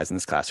a couple guys in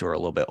this class who are a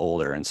little bit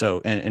older. And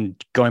so, and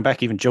going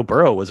back, even Joe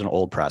Burrow was an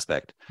old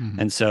prospect.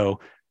 And so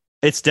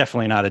it's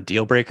definitely not a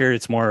deal breaker.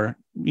 It's more,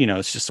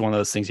 it's just one of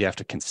those things you have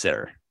to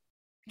consider.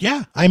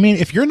 Yeah. I mean,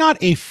 if you're not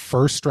a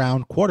first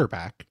round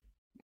quarterback,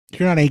 if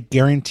you're not a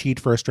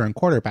guaranteed first round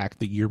quarterback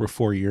the year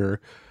before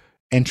you're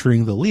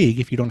entering the league,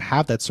 if you don't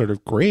have that sort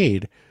of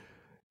grade,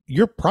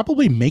 you're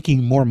probably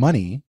making more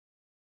money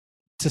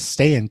to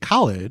stay in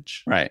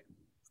college, right,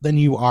 than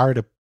you are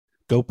to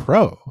go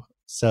pro.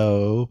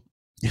 So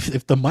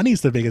if the money's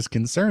the biggest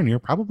concern, you're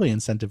probably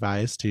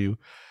incentivized to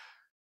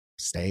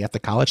stay at the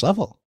college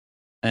level.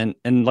 And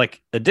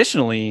like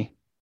additionally,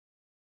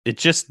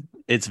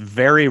 it's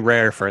very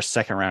rare for a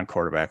second round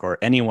quarterback or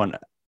anyone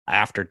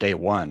after day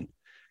one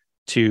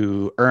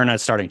to earn a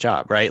starting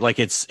job, right? Like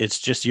it's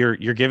just you're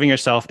giving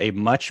yourself a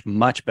much,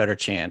 much better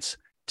chance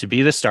to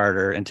be the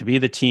starter and to be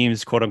the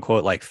team's quote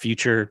unquote like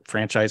future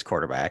franchise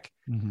quarterback.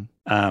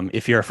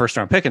 If you're a first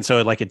round pick. And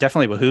so like it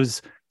definitely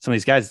behooves some of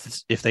these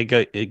guys, if they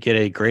get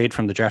a grade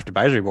from the draft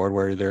advisory board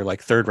where they're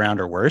like third round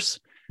or worse,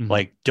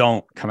 like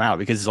don't come out,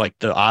 because like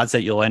the odds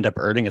that you'll end up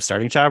earning a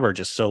starting job are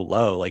just so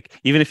low. Like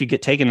even if you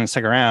get taken in the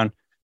second round,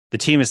 the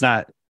team is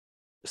not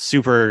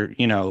super,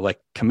 like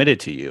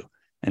committed to you.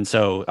 And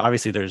so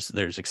obviously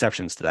there's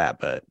exceptions to that,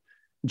 but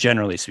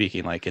generally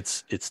speaking, like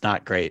it's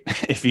not great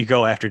if you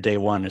go after day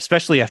one,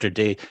 especially after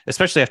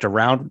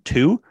round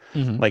two,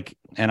 like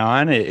and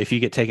on. If you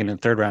get taken in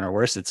third round or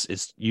worse,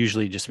 it's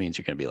usually just means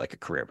you're going to be like a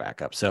career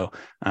backup. So,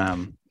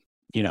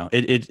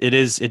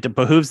 it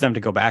behooves them to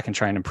go back and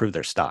try and improve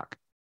their stock.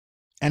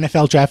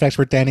 NFL draft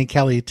expert Danny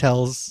Kelly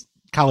tells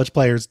college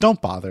players,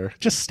 don't bother,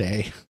 just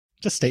stay.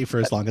 Just stay for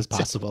as long as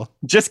possible.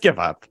 Just give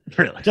up.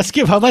 Really. Just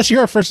give up. Unless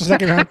you're a first or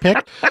second round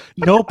pick,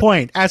 no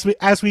point.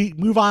 As we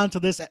move on to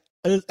this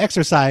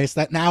exercise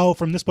that now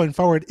from this point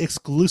forward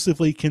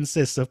exclusively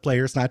consists of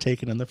players not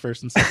taken in the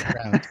first and second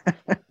round.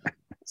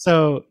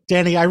 So,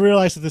 Danny, I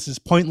realize that this is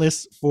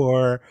pointless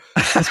for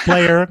this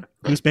player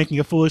who's making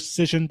a foolish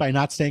decision by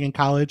not staying in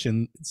college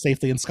and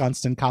safely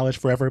ensconced in college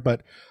forever.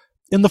 But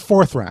in the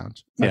fourth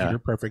round of your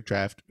perfect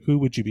draft, who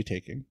would you be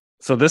taking?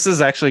 So this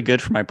is actually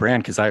good for my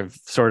brand, because I've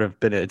sort of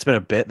it's been a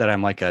bit that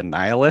I'm like a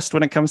nihilist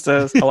when it comes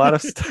to a lot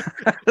of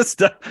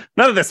stuff.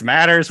 None of this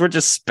matters. We're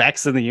just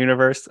specks in the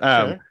universe.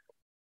 Sure.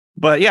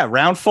 But yeah,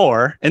 round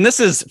 4, and this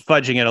is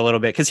fudging it a little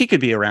bit because he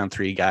could be a round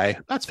 3 guy.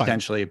 That's fine.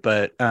 Potentially.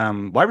 But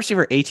wide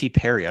receiver A.T.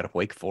 Perry out of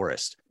Wake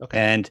Forest. Okay.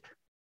 And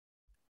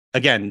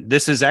again,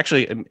 this is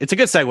actually, it's a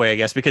good segue, I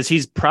guess, because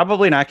he's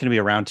probably not going to be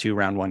a round 2,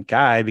 round 1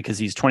 guy because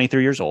he's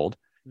 23 years old.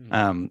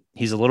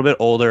 He's a little bit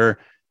older.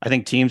 I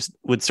think teams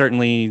would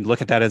certainly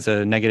look at that as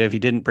a negative. He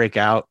didn't break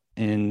out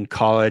in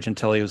college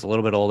until he was a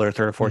little bit older,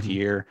 third or fourth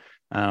year.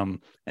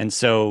 And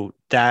so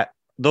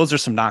those are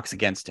some knocks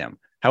against him.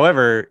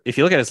 However, if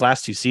you look at his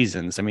last 2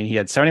 seasons, I mean, he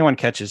had 71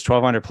 catches,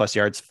 1,200 plus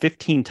yards,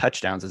 15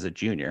 touchdowns as a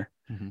junior.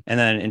 And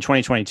then in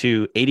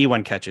 2022,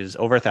 81 catches,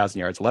 over 1,000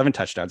 yards, 11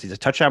 touchdowns. He's a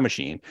touchdown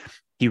machine.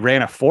 He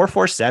ran a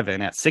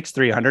 4.47 at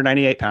 6'3",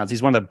 198 pounds.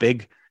 He's one of the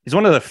big he's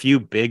one of the few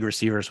big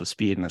receivers with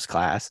speed in this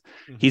class.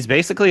 Mm-hmm. He's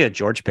basically a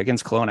George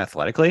Pickens clone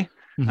athletically.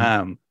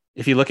 Mm-hmm.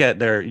 If you look at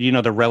their,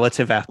 the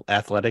relative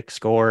athletic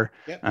score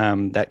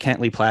that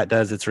Kentley Platt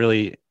does, it's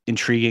really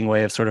intriguing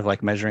way of sort of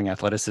like measuring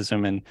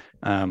athleticism, and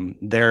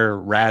their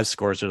RAS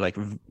scores are like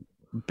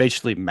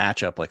basically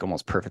match up like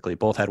almost perfectly.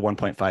 Both had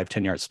 1.5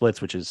 10-yard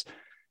splits, which is,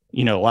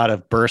 a lot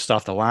of burst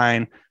off the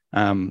line.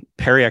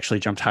 Perry actually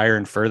jumped higher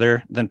and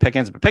further than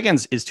Pickens, but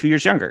Pickens is 2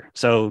 years younger.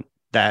 So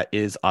that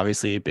is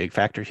obviously a big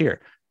factor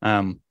here.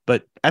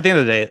 But at the end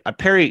of the day,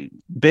 Perry,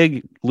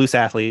 big, loose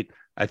athlete.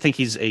 I think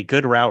he's a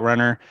good route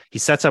runner. He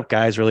sets up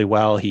guys really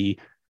well. He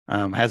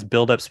has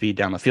build-up speed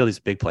down the field. He's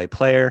a big play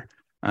player.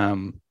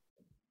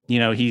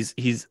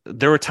 He's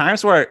there were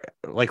times where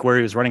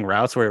he was running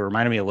routes where it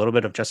reminded me a little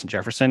bit of Justin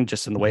Jefferson,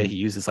 just in the way he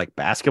uses like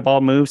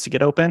basketball moves to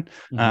get open.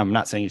 I'm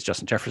not saying he's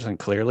Justin Jefferson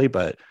clearly,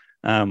 but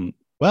two of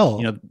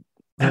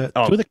the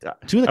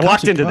I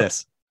walked into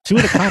this. Two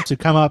of the comps who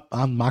come up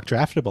on Mock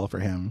Draftable for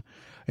him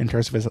in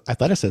terms of his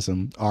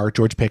athleticism are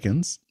George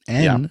Pickens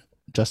and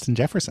Justin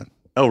Jefferson.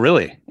 Oh,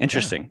 really?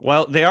 Interesting. Yeah.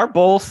 Well, they are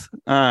both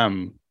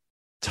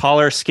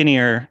taller,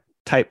 skinnier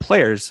type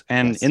players.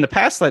 And in the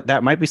past,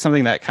 that might be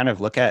something that kind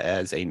of look at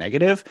as a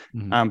negative.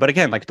 But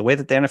again, like the way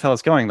that the NFL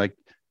is going, like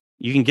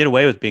you can get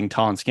away with being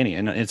tall and skinny.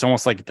 And it's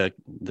almost like the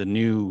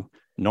new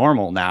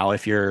normal now.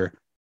 If you're,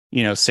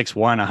 6'1",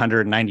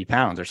 190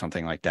 pounds or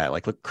something like that,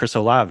 like look, Chris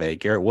Olave,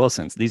 Garrett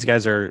Wilson, these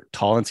guys are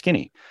tall and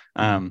skinny.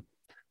 And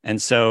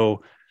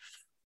so,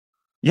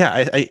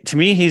 to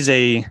me, he's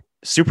a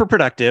super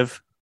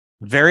productive,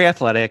 very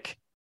athletic,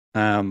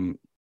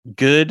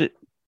 good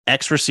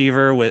X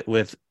receiver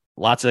with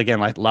lots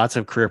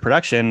of career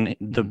production.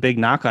 The big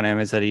knock on him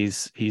is that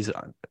he's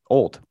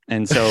old.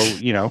 And so,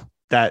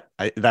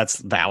 that's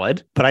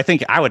valid, but I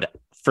think I would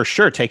for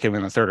sure take him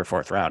in the third or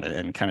fourth round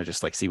and kind of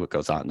just like see what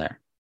goes on there.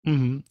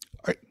 Mm-hmm.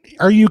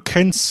 Are you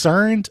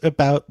concerned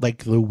about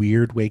like the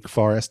weird Wake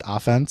Forest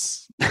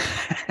offense?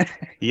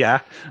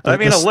 Yeah. I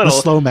mean, a little the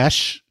slow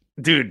mesh.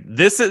 Dude,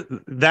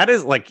 that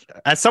is like,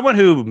 as someone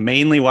who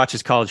mainly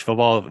watches college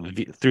football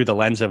through the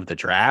lens of the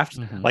draft,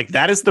 like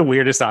that is the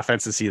weirdest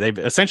offense to see. They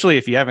essentially,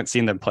 if you haven't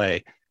seen them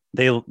play,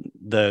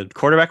 the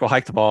quarterback will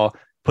hike the ball,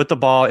 put the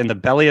ball in the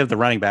belly of the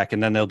running back,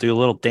 and then they'll do a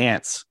little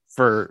dance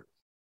for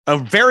a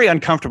very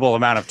uncomfortable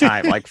amount of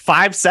time, like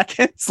 5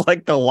 seconds,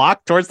 like the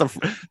lock towards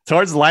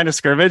the line of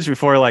scrimmage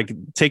before like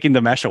taking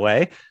the mesh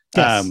away.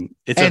 Yes.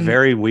 It's a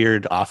very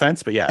weird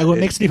offense, but yeah. And what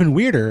makes it even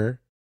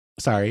weirder,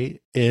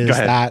 is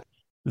that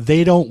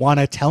they don't want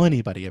to tell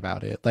anybody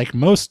about it. Like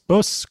most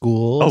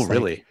schools. Oh,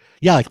 really?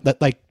 Yeah.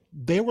 Like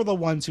they were the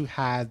ones who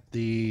had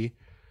the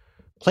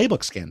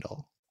playbook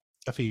scandal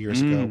a few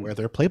years ago where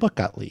their playbook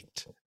got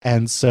leaked.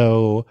 And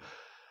so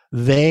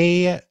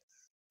they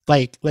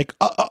like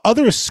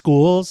other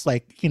schools,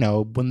 like,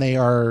 when they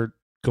are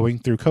going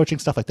through coaching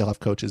stuff, like they'll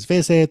have coaches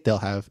visit, they'll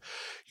have,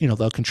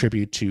 they'll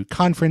contribute to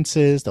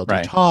conferences, they'll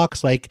do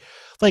talks, like,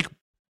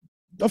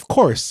 of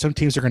course, some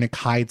teams are going to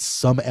hide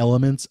some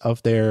elements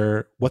of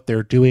what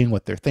they're doing,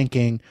 what they're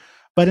thinking.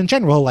 But in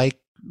general, like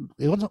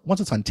once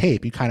it's on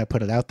tape, you kind of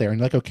put it out there and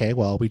you're like, okay,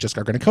 well, we just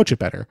are going to coach it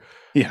better.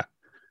 Yeah.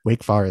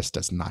 Wake Forest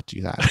does not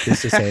do that.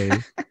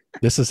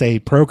 This is a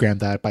program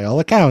that by all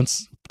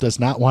accounts does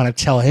not want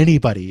to tell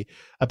anybody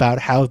about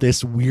how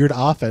this weird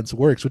offense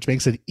works, which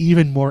makes it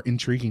even more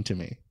intriguing to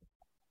me.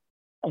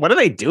 What are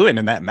they doing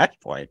in that match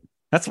point?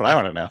 That's what I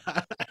want to know.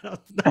 I don't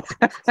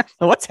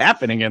know. What's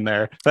happening in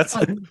there? That's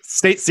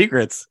state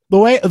secrets. The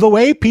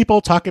way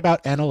people talk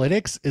about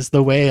analytics is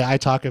the way I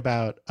talk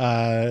about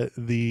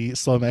the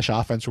slow mesh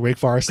offense for Wake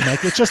Forest. And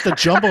like, it's just a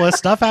jumble of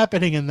stuff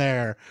happening in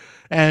there,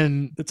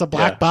 and it's a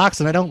black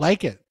box, and I don't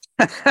like it.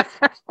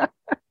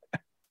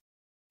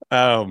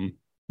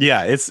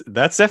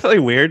 That's definitely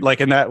weird.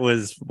 Like, and that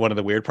was one of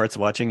the weird parts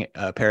of watching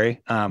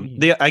Perry.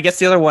 I guess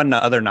the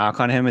other knock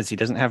on him is he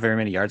doesn't have very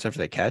many yards after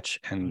they catch,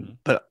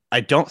 but I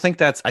think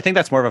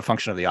that's more of a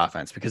function of the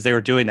offense, because they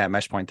were doing that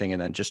mesh point thing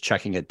and then just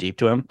checking it deep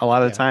to him a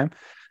lot of the time.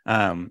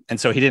 And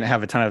so he didn't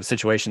have a ton of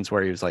situations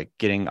where he was like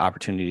getting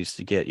opportunities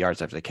to get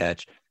yards after the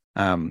catch.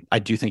 I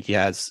do think he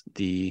has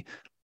the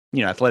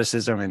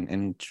athleticism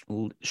and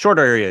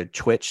shorter area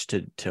twitch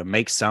to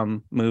make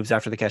some moves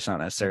after the catch. Not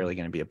necessarily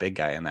going to be a big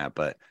guy in that,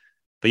 but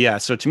yeah.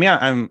 So to me,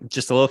 I'm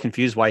just a little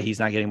confused why he's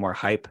not getting more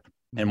hype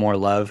and more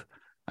love.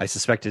 I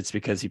suspect it's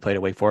because he played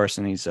at Wake Forest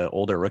and he's an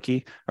older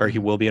rookie, or he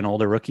will be an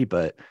older rookie,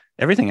 but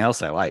everything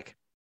else I like.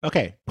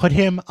 Okay. Put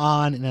him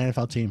on an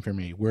NFL team for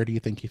me. Where do you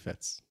think he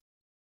fits?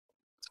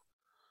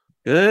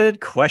 Good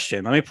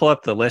question. Let me pull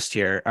up the list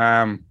here.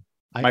 You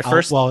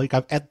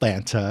got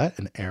Atlanta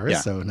and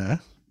Arizona.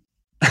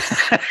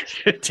 Yeah.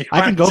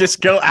 I can go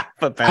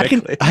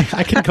alphabetically.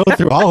 I can go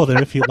through all of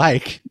them if you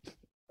like.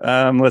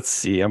 Let's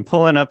see. I'm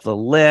pulling up the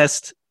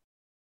list.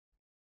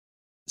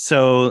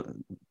 So,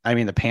 I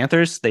mean, the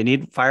Panthers, they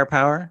need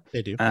firepower.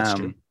 They do. That's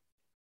true.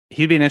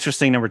 He'd be an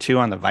interesting number 2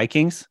 on the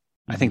Vikings.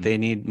 I think they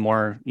need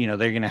more. They're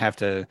going to have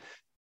to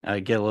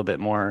get a little bit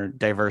more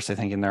diverse, I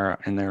think, in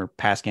their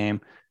pass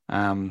game.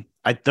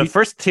 The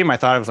first team I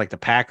thought it was like the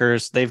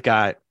Packers. They've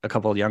got a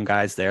couple of young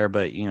guys there,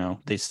 but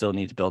they still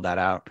need to build that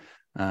out.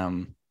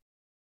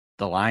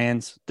 The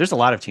Lions. There's a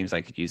lot of teams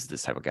I could use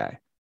this type of guy.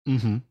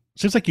 Mm-hmm.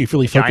 Seems like you've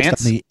really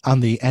focused on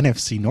the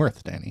NFC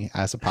North, Danny,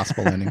 as a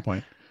possible landing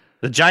point.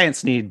 The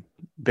Giants need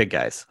big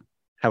guys.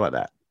 How about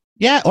that?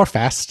 Yeah, or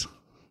fast.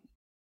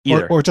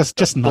 Either. Or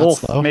just not both,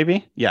 slow.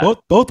 Maybe. Yeah.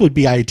 Both would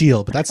be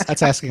ideal, but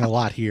that's asking a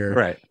lot here.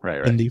 Right.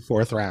 In the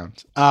 4th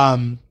round.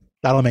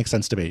 That'll make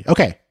sense to me.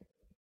 Okay.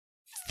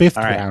 5th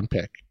round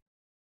pick.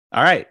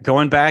 All right.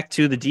 Going back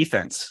to the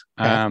defense.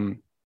 Okay.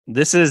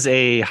 This is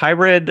a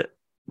hybrid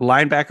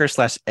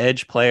linebacker /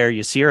 edge player,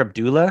 Yasir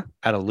Abdullah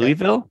out of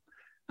Louisville.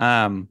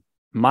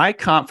 My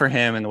comp for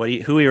him and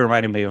who he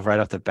reminded me of right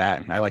off the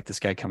bat, and I like this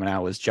guy coming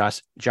out, was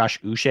Josh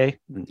Uche,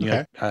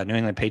 New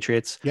England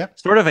Patriots. Yep.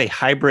 Sort of a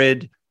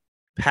hybrid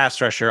pass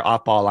rusher,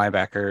 off-ball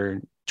linebacker,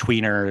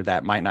 tweener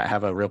that might not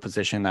have a real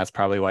position. That's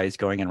probably why he's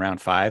going in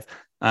round 5.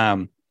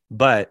 And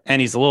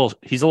he's a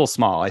little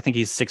small. I think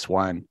he's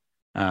 6'1",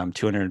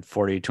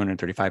 240,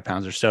 235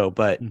 pounds or so,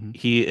 but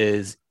he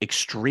is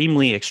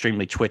extremely,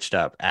 extremely twitched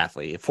up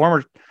athlete. A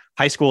former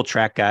high school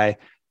track guy.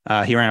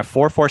 He ran a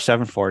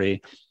 4.47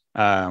 40,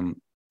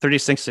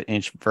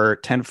 36-inch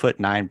vert,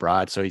 10'9"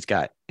 broad. So he's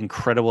got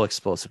incredible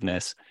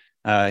explosiveness.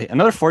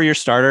 Another 4-year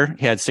starter.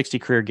 He had 60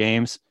 career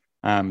games,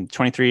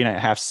 23 and a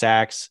half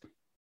sacks,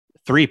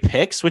 3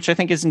 picks, which I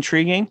think is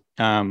intriguing.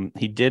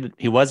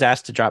 He was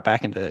asked to drop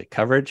back into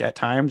coverage at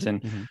times.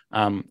 And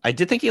I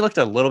did think he looked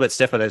a little bit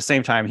stiff, but at the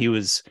same time, he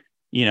was,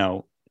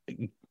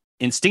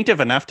 instinctive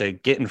enough to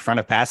get in front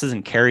of passes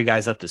and carry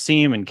guys up the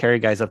seam and carry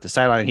guys up the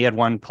sideline. He had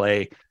one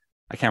play,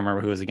 I can't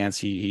remember who it was against.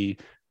 He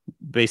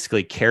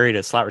basically carried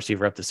a slot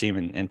receiver up the seam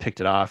and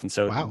picked it off. And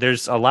so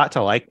there's a lot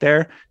to like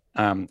there.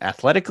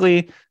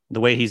 Athletically, the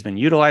way he's been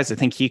utilized, I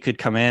think he could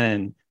come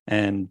in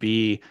and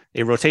be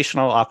a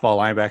rotational off-ball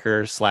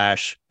linebacker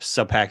 /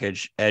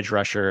 sub-package edge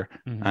rusher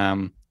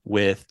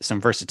with some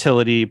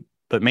versatility,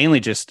 but mainly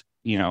just,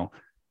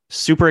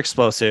 super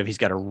explosive. He's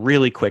got a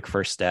really quick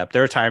first step.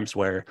 There are times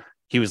where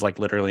he was like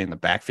literally in the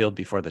backfield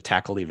before the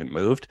tackle even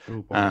moved.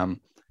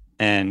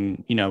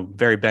 And,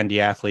 very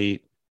bendy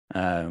athlete.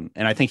 And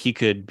I think he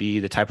could be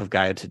the type of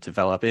guy to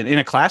develop in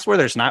a class where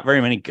there's not very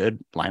many good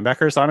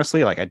linebackers.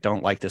 Honestly, like I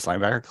don't like this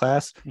linebacker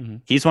class.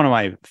 He's one of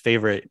my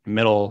favorite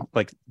middle,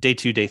 like day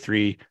 2, day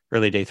 3,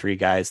 early day 3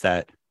 guys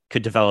that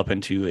could develop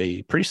into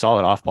a pretty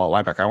solid off-ball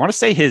linebacker. I want to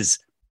say his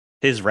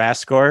RAS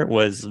score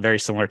was very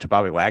similar to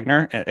Bobby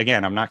Wagner.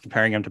 Again, I'm not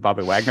comparing him to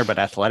Bobby Wagner, but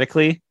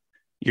athletically,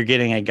 you're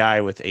getting a guy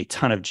with a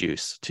ton of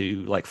juice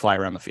to like fly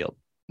around the field.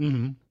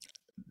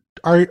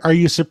 Are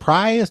you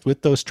surprised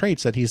with those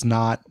traits that he's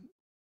not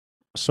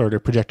sort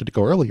of projected to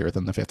go earlier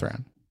than the 5th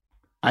round?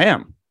 I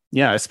am.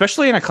 Yeah.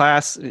 Especially in a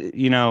class,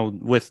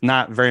 with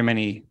not very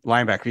many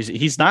linebackers.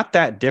 He's not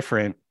that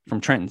different from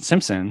Trenton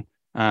Simpson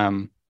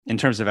in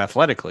terms of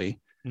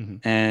athletically.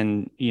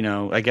 And,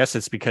 I guess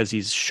it's because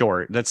he's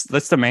short. That's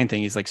the main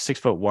thing. He's like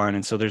 6'1".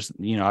 And so there's,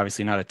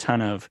 obviously not a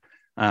ton of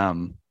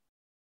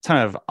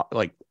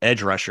like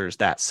edge rushers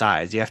that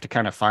size. You have to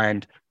kind of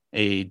find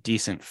a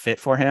decent fit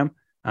for him.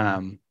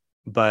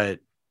 But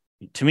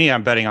to me,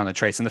 I'm betting on the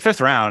traits in the 5th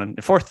round,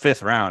 4th,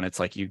 5th round. It's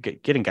like you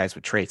getting guys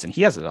with traits, and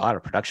he has a lot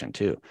of production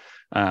too.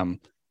 And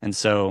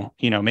so,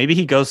 maybe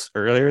he goes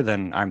earlier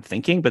than I'm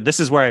thinking, but this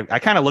is where I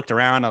kind of looked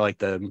around at like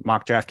the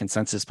mock draft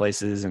consensus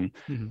places and,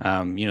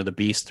 the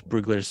Beast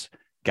Brugler's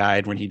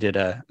guide when he did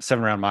a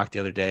 7-round mock the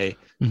other day,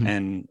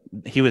 and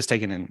he was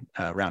taken in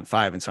round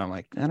 5. And so I'm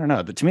like, I don't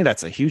know, but to me,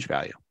 that's a huge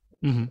value.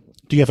 Do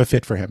you have a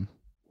fit for him?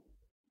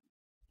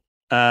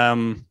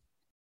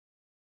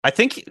 I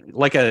think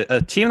like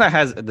a team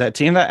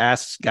that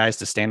asks guys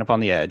to stand up on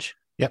the edge.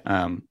 Yep.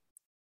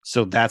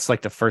 So that's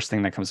like the first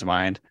thing that comes to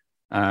mind.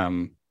 I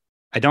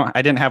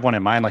didn't have one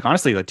in mind. Like,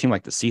 honestly, a team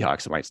like the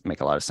Seahawks, it might make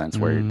a lot of sense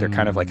where they're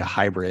kind of like a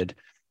hybrid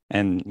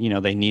and,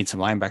 they need some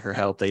linebacker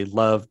help. They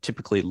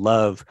typically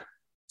love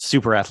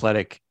super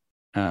athletic,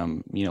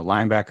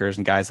 linebackers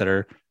and guys that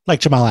are like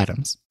Jamal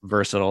Adams,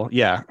 versatile.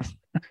 Yeah.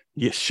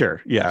 Yeah,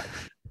 sure. Yeah.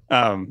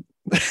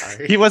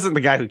 He wasn't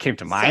the guy who came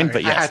to mind,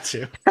 but yes. I had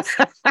to.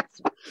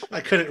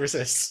 I couldn't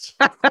resist.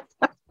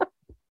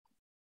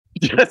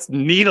 Just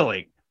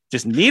needling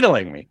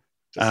me.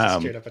 Just a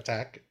straight up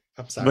attack.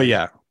 I'm sorry. But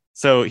yeah,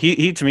 so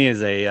he to me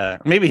is a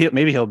maybe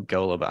he'll go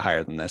a little bit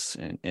higher than this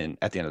in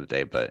at the end of the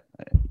day. But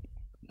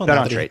bet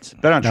on traits.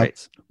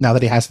 Traits. Now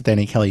that he has the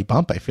Danny Kelly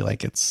bump, I feel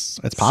like it's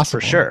possible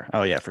for sure.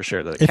 Oh yeah, for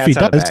sure.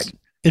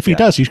 If he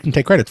does, you can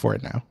take credit for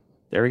it now.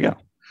 There we go.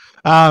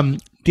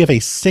 Do you have a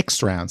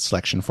 6th round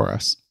selection for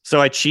us?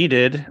 So I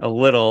cheated a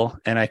little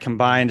and I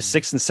combined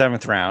 6th and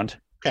 7th round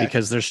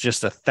because there's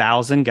just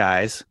 1,000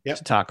 guys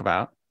to talk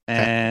about.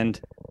 And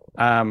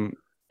I'm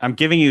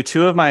giving you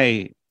two of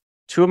my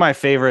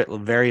favorite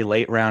very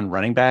late round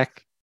running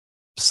back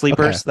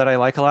sleepers that I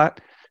like a lot.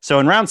 So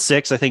in round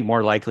 6, I think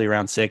more likely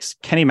round 6,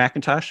 Kenny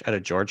McIntosh out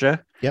of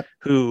Georgia,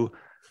 who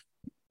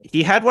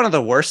he had one of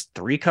the worst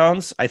 3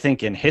 cones, I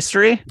think, in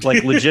history,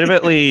 like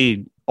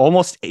legitimately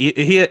almost he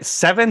hit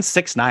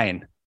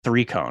 7.69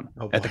 3-cone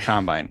Oh, at the boy.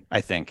 combine,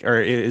 I think,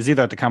 or it was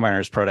either at the combine or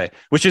his pro day,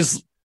 which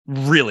is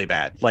really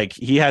bad. Like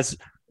he has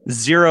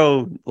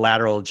zero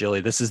lateral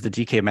agility. This is the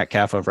DK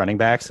Metcalf of running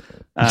backs.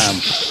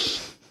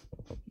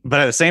 But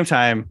at the same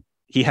time,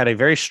 he had a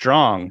very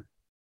strong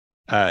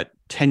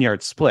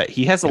 10-yard split.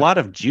 He has a lot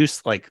of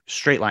juice, like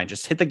straight line,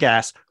 just hit the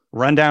gas,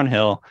 run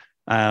downhill.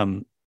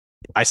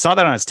 I saw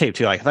that on his tape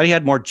too. Like, I thought he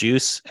had more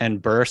juice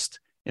and burst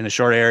in the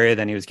short area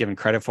than he was given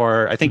credit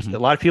for. I think a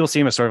lot of people see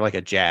him as sort of like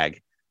a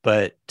jag,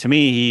 but to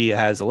me, he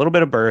has a little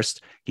bit of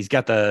burst. He's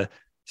got the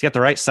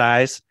right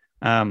size,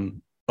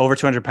 over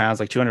 200 pounds,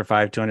 like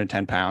 205,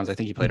 210 pounds. I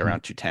think he played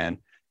around 210,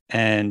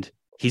 and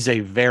he's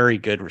a very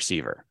good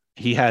receiver.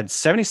 He had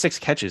 76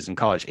 catches in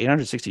college,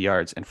 860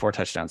 yards, and 4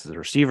 touchdowns as a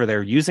receiver.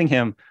 They're using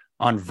him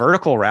on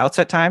vertical routes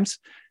at times,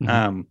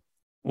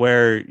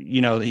 where,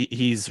 you know,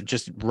 he's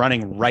just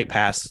running right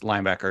past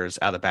linebackers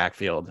out of the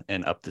backfield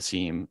and up the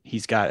seam.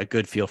 He's got a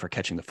good feel for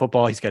catching the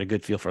football. He's got a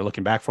good feel for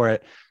looking back for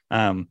it.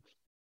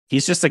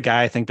 He's just a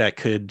guy I think that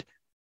could,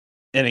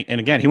 and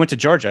again, he went to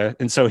Georgia,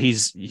 and so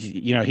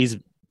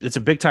it's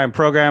a big time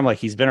program. Like,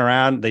 he's been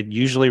around. They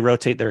usually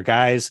rotate their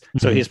guys,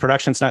 so his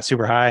production's not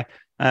super high.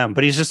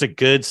 But he's just a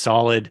good,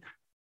 solid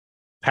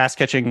pass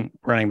catching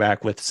running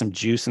back with some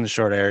juice in the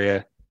short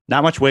area.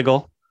 Not much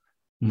wiggle,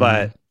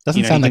 but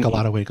doesn't sound like a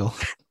lot of wiggle.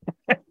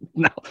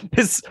 No,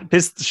 his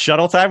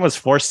shuttle time was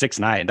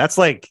 4.69. That's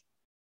like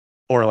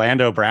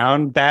Orlando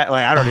Brown bat.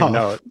 Like, I don't even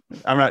know.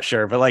 I'm not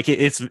sure, but like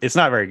it's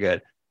not very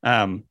good.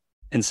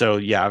 And so,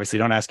 yeah, obviously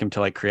don't ask him to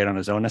like create on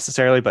his own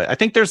necessarily, but I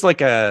think there's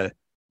like a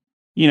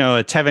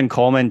Tevin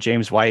Coleman,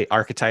 James White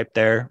archetype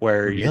there,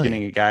 where you're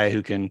getting a guy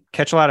who can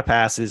catch a lot of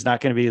passes,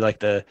 not going to be like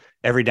the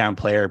every down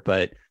player,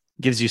 but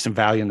gives you some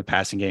value in the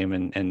passing game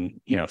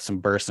and some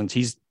bursts. And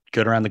he's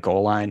good around the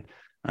goal line,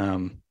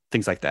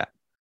 things like that.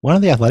 One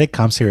of the athletic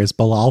comps here is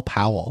Bilal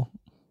Powell.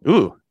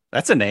 Ooh,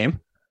 that's a name.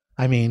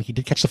 I mean, he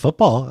did catch the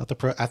football at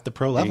the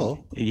pro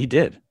level. He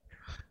did.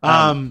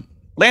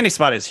 Landing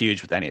spot is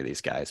huge with any of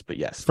these guys, but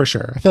yes, for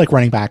sure. I feel like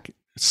running back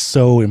is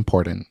so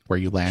important where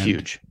you land.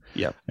 Huge.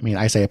 Yep. I mean,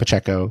 Isaiah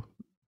Pacheco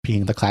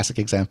being the classic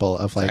example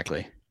of like,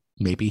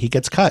 maybe he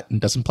gets cut and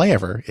doesn't play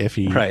ever if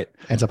he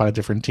ends up on a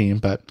different team,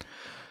 but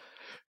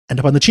end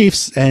up on the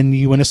Chiefs and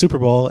you win a Super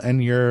Bowl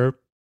and you're,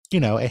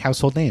 a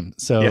household name.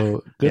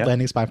 So good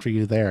landing spot for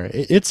you there.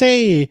 It's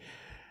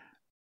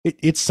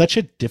such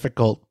a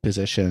difficult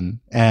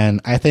position.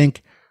 And I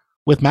think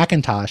with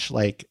McIntosh,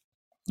 like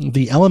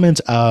the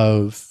element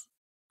of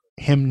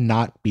him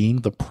not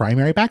being the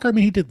primary backer, I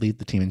mean, he did lead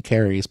the team in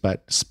carries,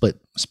 but split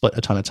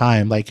a ton of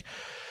time. Like,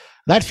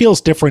 that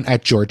feels different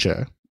at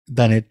Georgia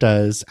than it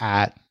does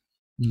at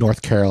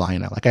North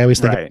Carolina. Like, I always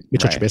think of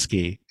Mitchell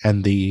Trubisky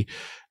and he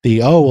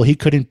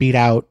couldn't beat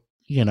out,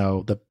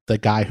 the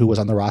guy who was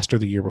on the roster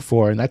the year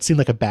before. And that seemed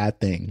like a bad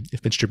thing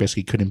if Mitch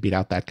Trubisky couldn't beat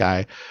out that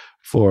guy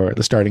for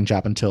the starting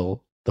job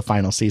until the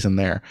final season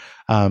there.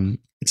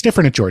 It's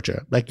different at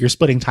Georgia. Like, you're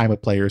splitting time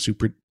with players who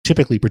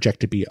typically project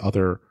to be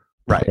other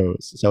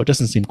pros. So it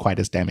doesn't seem quite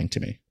as damning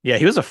to me. Yeah,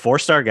 he was a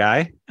 4-star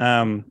guy.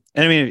 And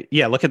I mean,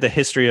 look at the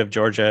history of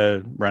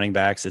Georgia running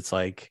backs. It's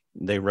like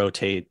they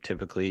rotate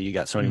typically. You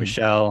got Sony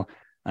Michel,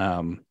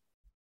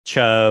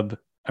 Chubb.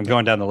 I'm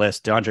going down the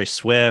list. DeAndre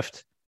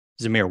Swift,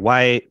 Zamir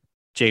White,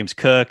 James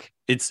Cook.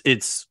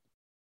 It's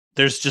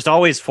there's just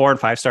always 4 and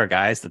 5-star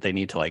guys that they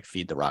need to like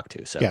feed the rock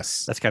to. So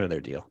that's kind of their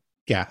deal.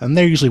 Yeah, and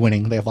they're usually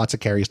winning. They have lots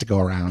of carries to go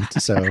around.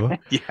 So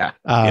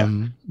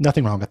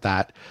nothing wrong with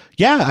that.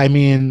 Yeah, I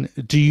mean,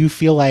 do you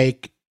feel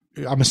like,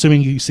 I'm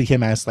assuming you see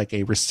him as like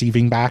a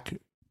receiving back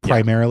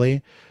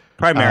primarily?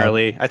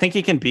 Primarily. I think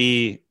he can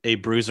be a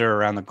bruiser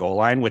around the goal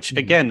line, which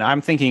again,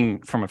 I'm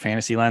thinking from a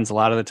fantasy lens a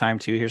lot of the time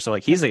too here. So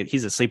like he's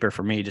a sleeper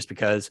for me just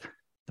because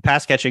the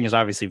pass catching is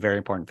obviously very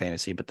important in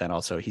fantasy, but then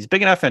also he's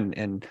big enough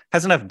and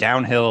has enough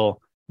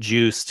downhill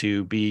juice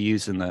to be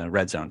used in the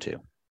red zone too.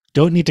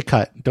 Don't need to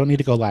cut. Don't need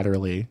to go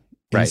laterally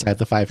inside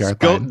the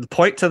 5-yard line. Go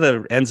point to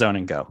the end zone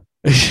and go.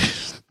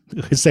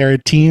 Is there a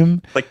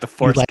team like the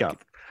Forrest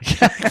Gump?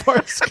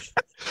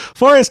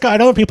 Forrest Gump. I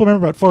know what people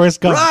remember about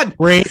Forrest Gump.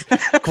 Run!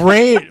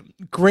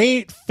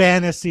 Great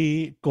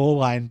fantasy goal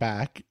line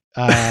back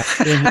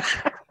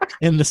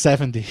in the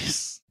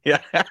 70s.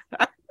 Yeah,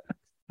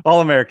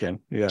 All American.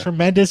 Yeah,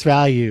 tremendous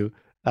value.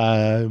 Sort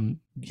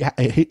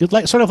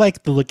of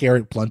like the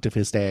LeGarrette Blount of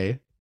his day,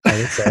 I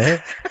would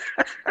say.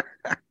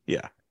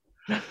 Yeah.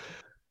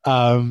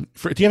 Do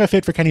you have a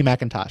fit for Kenny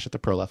McIntosh at the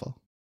pro level?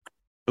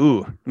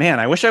 Ooh, man,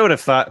 I wish I would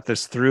have thought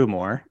this through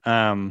more.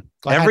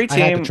 Every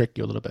team, I had to trick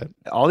you a little bit.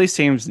 All these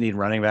teams need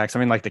running backs. I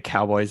mean, like the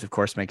Cowboys, of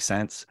course, makes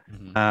sense.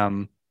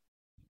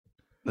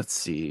 Let's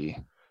see.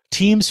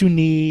 Teams who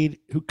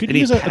could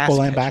use a goal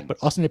line back, but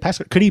also need a pass.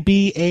 Could he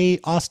be a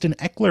Austin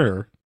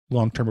Eckler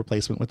long-term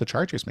replacement with the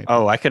Chargers? Maybe.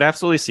 Oh, I could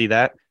absolutely see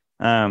that.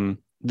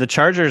 The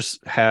Chargers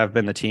have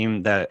been the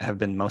team that have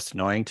been most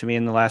annoying to me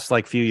in the last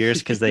few years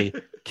because they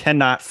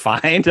cannot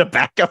find a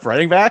backup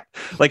running back.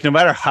 Like no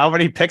matter how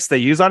many picks they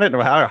use on it, no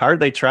matter how hard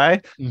they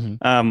try,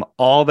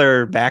 all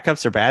their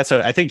backups are bad.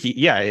 So I think,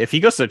 if he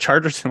goes to the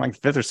Chargers in like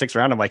the 5th or 6th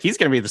round, I'm like, he's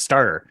going to be the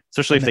starter,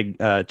 especially if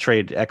they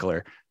trade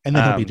Eckler. And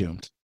then he'll be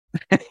doomed.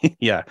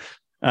 Yeah.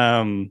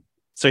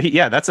 So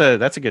that's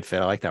a good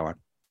fit. I like that one.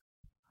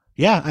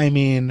 Yeah. I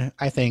mean,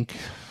 I think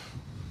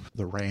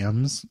the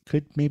Rams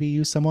could maybe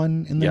use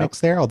someone in the mix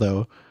there,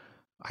 although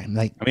I'm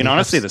like,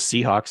 honestly, the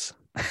Seahawks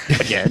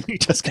again. You're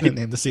just going to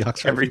name the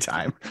Seahawks every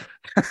time.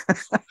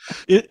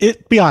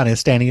 Be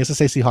honest, Danny, is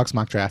this a Seahawks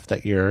mock draft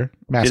that you're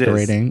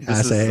masquerading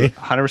as a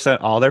 100%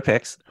 all their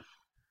picks?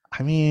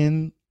 I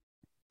mean,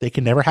 they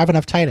can never have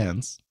enough tight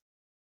ends.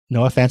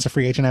 No offense, a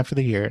free agent after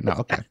the year. No,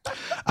 okay.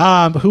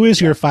 Who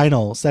is your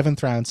final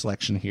 7th round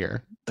selection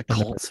here? The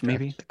Colts,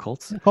 maybe? The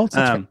Colts? The Colts.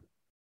 The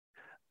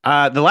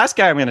last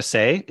guy I'm going to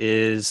say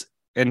is,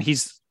 and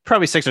he's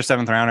probably 6th or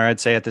 7th rounder, I'd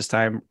say at this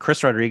time,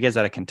 Chris Rodriguez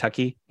out of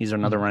Kentucky. He's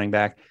another running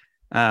back.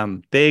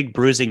 Big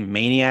bruising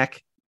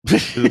maniac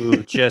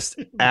who just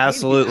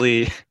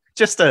absolutely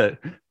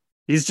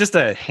he's just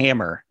a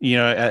hammer,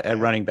 at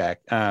running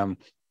back.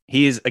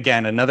 He's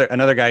again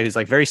another guy who's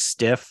like very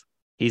stiff.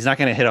 He's not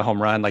going to hit a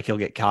home run, like he'll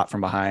get caught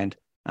from behind.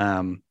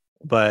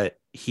 But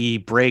he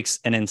breaks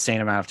an insane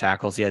amount of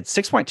tackles. He had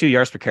 6.2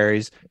 yards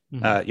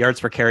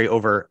per carry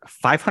over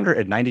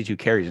 592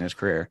 carries in his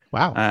career.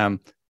 Wow.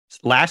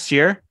 Last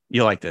year,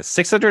 you'll like this,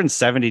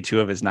 672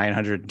 of his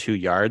 902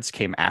 yards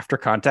came after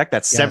contact.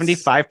 That's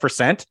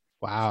 75%.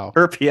 Wow.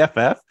 Per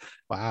PFF.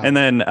 Wow. And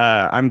then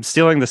I'm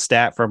stealing the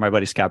stat from my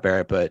buddy Scott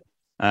Barrett, but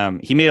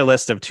he made a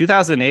list of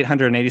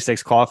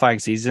 2,886 qualifying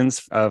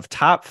seasons of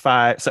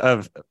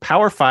of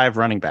Power 5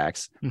 running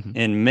backs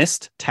in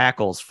missed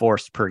tackles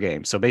forced per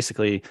game. So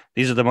basically,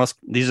 these are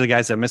the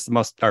guys that missed the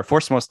most or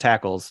forced most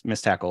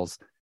missed tackles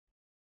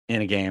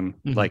in a game,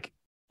 like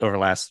over the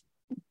last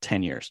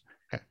 10 years.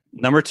 Okay.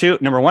 Number 1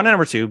 and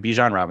number 2,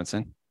 Bijan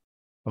Robinson.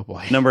 Oh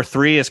boy. Number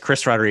 3 is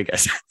Chris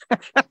Rodriguez.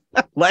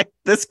 Like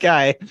this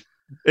guy,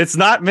 it's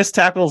not missed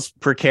tackles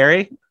per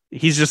carry.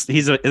 This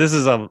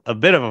is a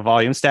bit of a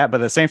volume stat, but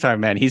at the same time,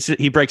 man,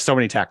 he breaks so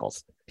many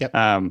tackles. Yep.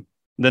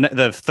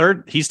 The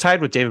third, he's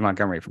tied with David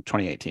Montgomery from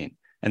 2018,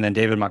 and then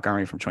David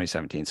Montgomery from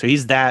 2017. So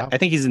he's that. Wow. I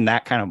think he's in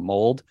that kind of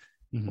mold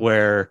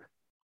where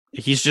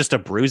he's just a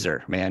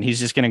bruiser, man. He's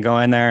just going to go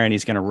in there and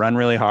he's going to run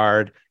really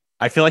hard.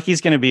 I feel like he's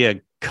going to be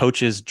a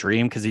coach's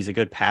dream because he's a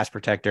good pass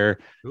protector.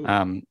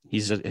 Ooh.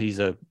 He's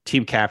a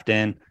team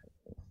captain,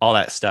 all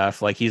that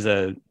stuff. Like he's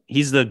the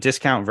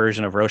discount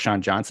version of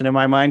Roschon Johnson in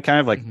my mind, kind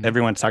of like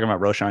everyone's talking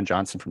about Roschon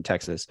Johnson from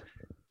Texas,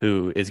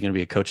 who is going to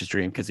be a coach's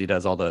dream because he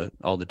does all the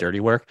dirty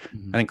work.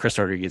 I think Chris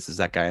Rodriguez is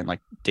that guy in like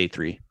day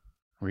 3.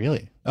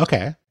 Really?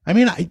 Okay. I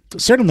mean,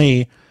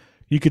 certainly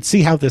you could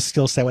see how this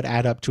skill set would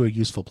add up to a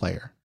useful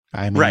player.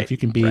 I mean, if you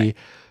can be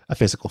a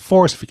physical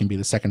force, if you can be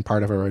the second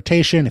part of a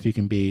rotation, if you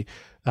can be,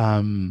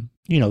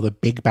 the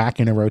big back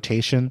in a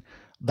rotation,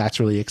 that's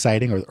really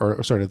exciting,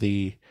 or sort of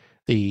the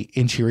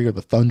interior,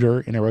 the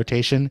thunder in a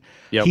rotation.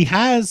 Yep. He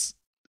has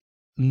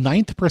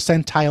 9th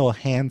percentile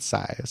hand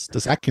size.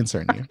 Does that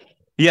concern you?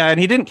 Yeah, and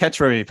he didn't catch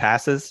very many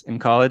passes in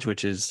college,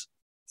 which is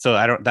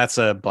that's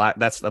a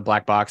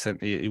black box,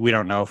 and we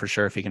don't know for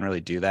sure if he can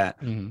really do that.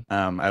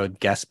 I would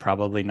guess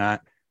probably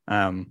not.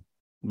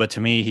 But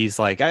to me, he's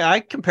like I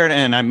compared it,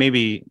 and I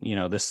maybe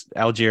this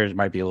Algier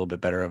might be a little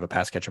bit better of a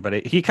pass catcher,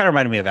 but he kind of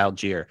reminded me of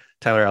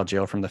Tyler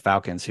Algier from the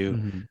Falcons, who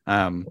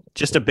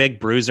just a big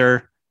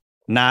bruiser,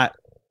 not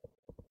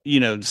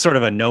sort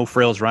of a no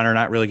frills runner,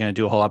 not really going to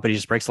do a whole lot, but he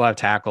just breaks a lot of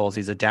tackles.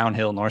 He's a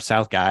downhill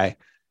north-south guy.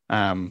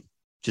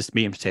 Just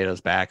meat and potatoes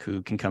back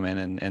who can come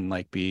in and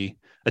like be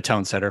a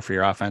tone setter for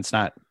your offense.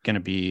 Not going to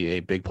be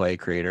a big play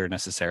creator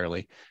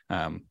necessarily.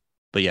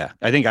 But yeah,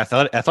 I think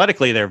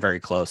athletically they're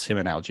very close, him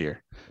and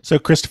Algier. So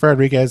Christopher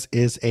Rodriguez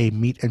is a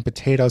meat and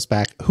potatoes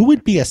back. Who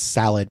would be a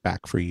salad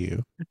back for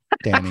you,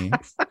 Danny?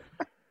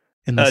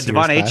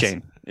 Devon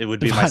Achane. It would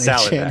be my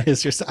salad back.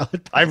 Is your salad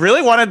back. I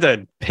really wanted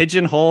to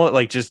pigeonhole,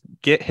 like just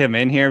get him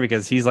in here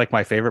because he's like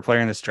my favorite player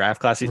in this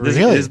draft class. This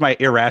is my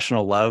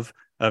irrational love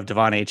of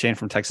Devon Achane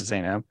from Texas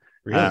A&M.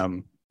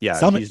 Really? Yeah.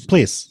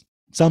 Please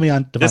sell me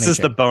on Devon This is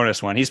the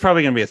bonus one. He's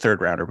probably going to be a 3rd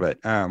rounder, but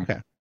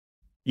okay.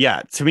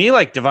 Yeah, to me,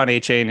 like Devon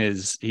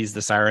Achane he's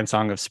the siren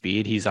song of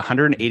speed. He's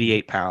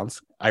 188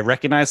 pounds. I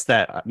recognize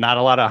that not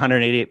a lot of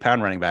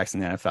 188-pound running backs in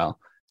the NFL.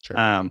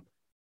 Sure.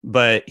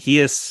 But he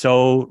is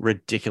so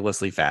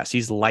ridiculously fast.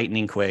 He's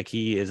lightning quick.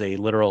 He is a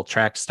literal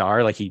track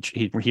star. Like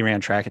he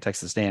ran track at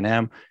Texas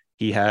A&M.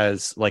 He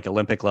has like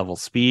Olympic level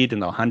speed in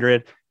the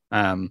 100.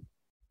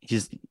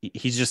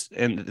 He's just,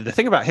 and the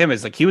thing about him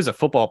is like he was a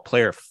football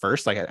player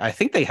first. Like I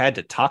think they had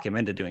to talk him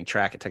into doing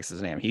track at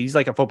Texas A&M. He's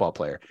like a football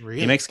player.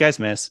 Really? He makes guys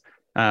miss.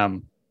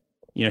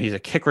 He's a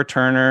kick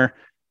returner.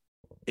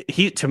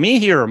 To me,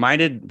 he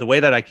reminded the way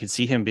that I could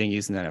see him being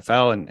used in the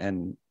NFL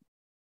and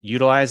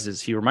utilized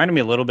is he reminded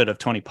me a little bit of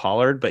Tony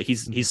Pollard, but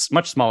he's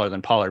much smaller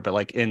than Pollard, but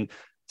like in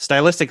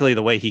stylistically,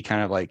 the way he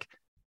kind of like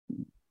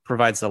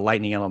provides the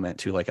lightning element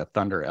to like a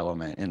thunder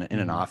element in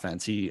an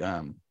offense.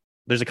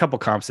 there's a couple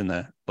comps in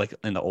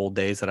the old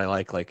days that I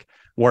like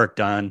Warwick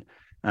Dunn,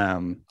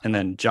 and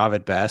then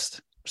Javed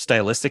Best.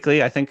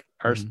 Stylistically, I think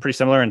are pretty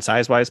similar, and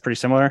size wise pretty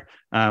similar.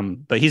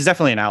 But he's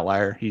definitely an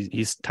outlier.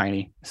 He's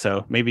tiny,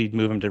 so maybe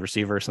move him to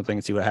receiver or something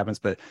and see what happens.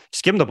 But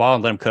just give him the ball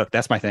and let him cook.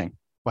 That's my thing.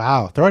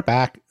 Wow, throw it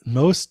back.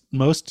 Most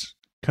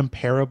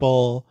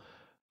comparable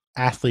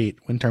athlete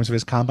in terms of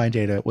his combine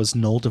data was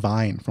Noel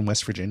Devine from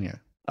West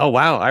Virginia. Oh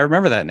wow, I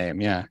remember that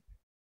name. Yeah,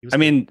 I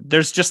mean,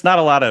 there's just not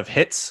a lot of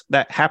hits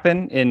that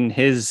happen in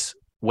his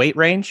weight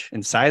range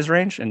and size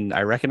range, and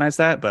I recognize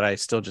that, but I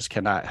still just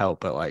cannot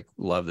help but like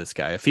love this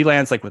guy. If he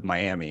lands like with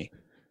Miami,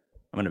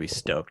 I'm gonna be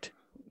stoked.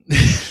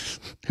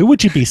 Who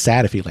would you be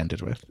sad if he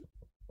landed with?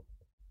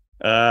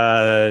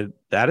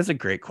 That is a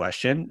great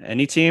question.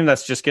 Any team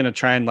that's just gonna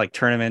try and like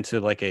turn him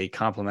into like a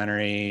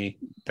complimentary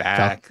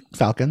back.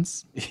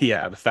 Falcons.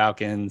 Yeah, the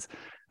Falcons.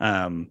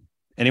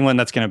 Anyone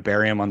that's gonna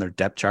bury him on their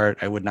depth chart,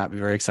 I would not be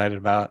very excited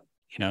about.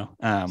 You know,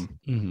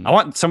 I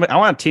want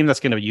a team that's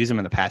gonna use him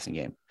in the passing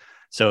game.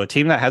 So a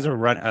team that has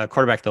a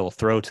quarterback that will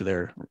throw to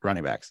their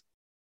running backs.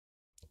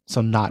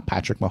 So not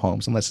Patrick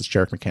Mahomes, unless it's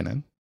Jerick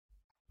McKinnon.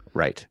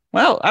 Right.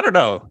 Well, I don't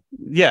know.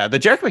 Yeah, the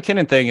Jerick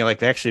McKinnon thing,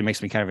 like, actually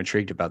makes me kind of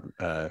intrigued about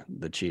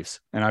the Chiefs,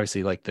 and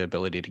obviously like the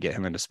ability to get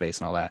him into space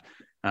and all that.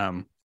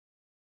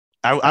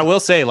 I will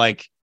say,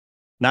 like,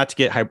 not to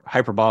get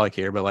hyperbolic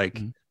here, but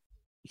like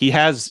he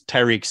has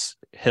Tyreek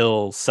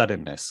Hill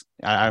suddenness.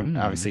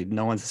 Obviously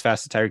no one's as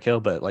fast as Tyreek Hill,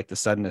 but like the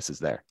suddenness is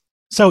there.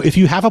 So if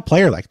you have a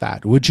player like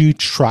that, would you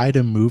try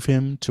to move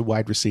him to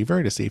wide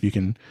receiver to see if you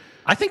can?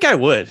 I think I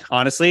would,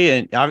 honestly.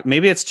 And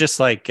maybe it's just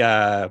like, you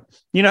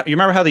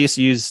remember how they used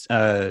to use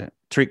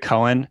Tariq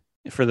Cohen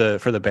for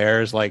the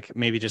Bears? Like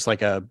maybe just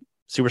like a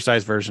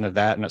supersized version of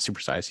that. Not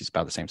supersized, he's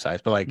about the same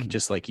size, but like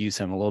just like use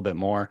him a little bit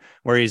more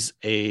where he's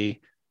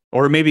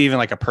or maybe even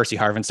like a Percy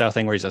Harvin style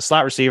thing where he's a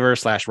slot receiver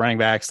 / running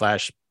back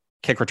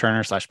 / kick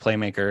returner /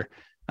 playmaker.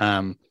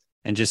 And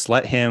just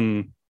let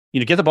him,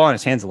 get the ball in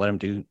his hands and let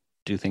him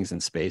do things in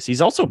space. He's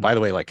also, by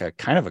the way, like a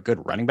kind of a good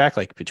running back,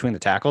 like between the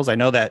tackles. I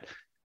know that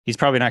he's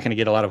probably not going to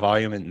get a lot of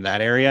volume in that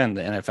area in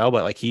the NFL,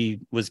 but like he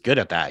was good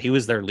at that. He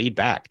was their lead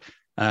back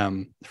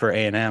for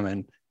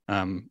A&M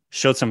and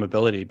showed some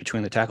ability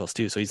between the tackles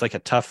too. So he's like a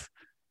tough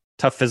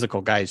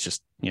physical guy. He's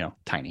just,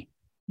 tiny.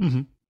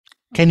 Mm-hmm.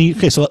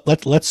 Okay. So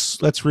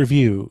let's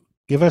review.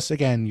 Give us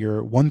again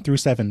your 1 through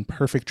 7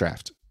 perfect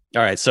draft.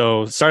 All right.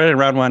 So started in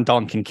round 1,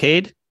 Dalton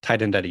Kincaid,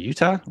 tight end out of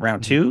Utah.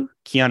 Round 2,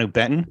 Keanu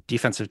Benton,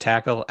 defensive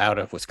tackle out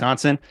of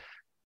Wisconsin.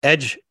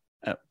 Edge,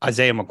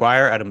 Isaiah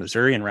McGuire out of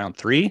Missouri in round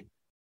 3.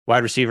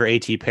 Wide receiver,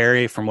 A.T.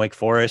 Perry from Wake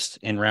Forest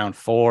in round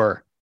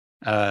 4.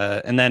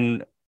 And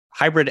then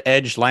hybrid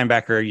edge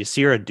linebacker,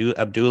 Yasir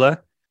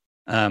Abdullah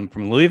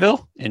from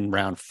Louisville in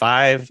round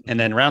 5. And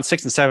then round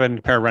 6 and 7,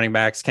 pair of running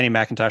backs, Kenny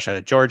McIntosh out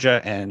of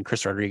Georgia and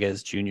Chris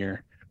Rodriguez Jr.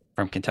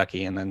 from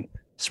Kentucky. And then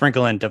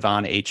sprinkle in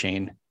Devon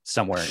A-Chain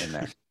somewhere in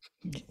there.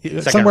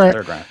 Somewhere,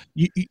 third round.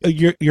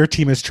 Your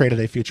team has traded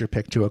a future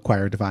pick to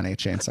acquire Devon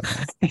A-Chain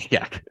somehow.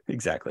 Yeah,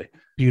 exactly.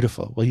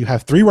 Beautiful. Well, you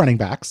have 3 running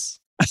backs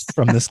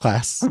from this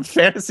class.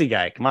 Fantasy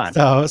guy, come on.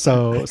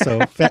 So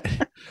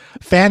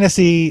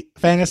fantasy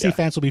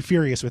fans will be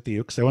furious with you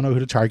because they won't know who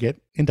to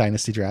target in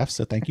dynasty drafts.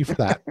 So thank you for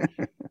that.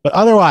 But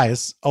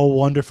otherwise, a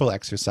wonderful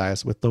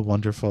exercise with the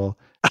wonderful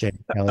Danny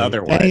Kelly.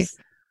 Otherwise. Danny,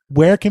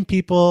 where can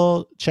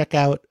people check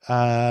out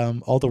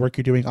all the work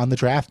you're doing on the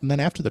draft and then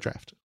after the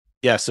draft?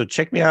 Yeah, so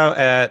check me out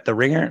at the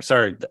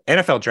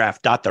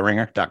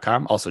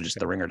NFLdraft.theringer.com, also just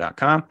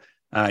theringer.com.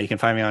 You can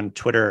find me on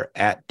Twitter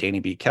at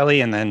Danny B.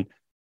 Kelly, and then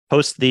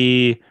host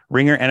the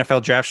Ringer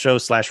NFL Draft Show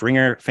 /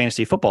 Ringer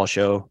Fantasy Football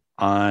Show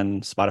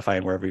on Spotify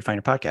and wherever you find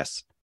your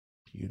podcasts.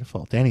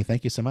 Beautiful. Danny,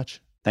 thank you so much.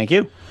 Thank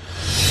you.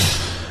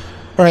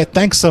 All right.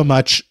 Thanks so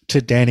much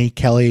to Danny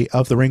Kelly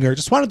of The Ringer.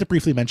 Just wanted to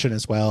briefly mention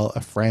as well,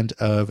 a friend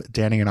of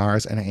Danny and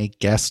ours and a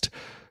guest,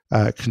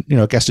 a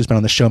guest who's been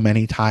on the show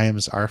many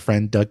times, our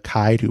friend Doug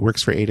Kyde, who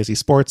works for A to Z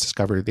Sports, has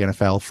covered the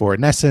NFL for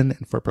Nesson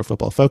and for Pro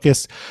Football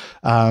Focus.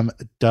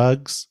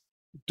 Doug's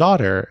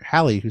daughter,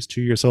 Hallie, who's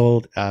 2 years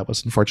old,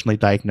 was unfortunately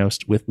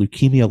diagnosed with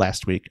leukemia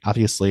last week.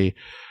 Obviously,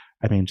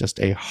 I mean, just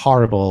a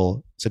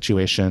horrible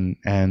situation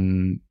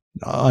and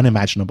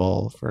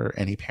unimaginable for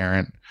any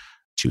parent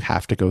to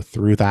have to go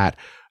through that.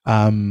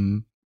 I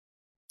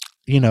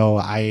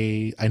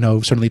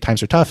know certainly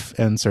times are tough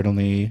and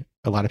certainly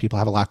a lot of people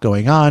have a lot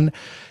going on.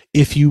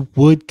 If you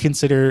would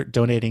consider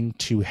donating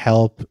to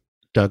help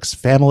Doug's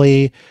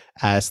family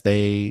as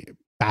they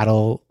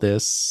battle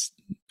this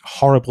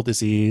horrible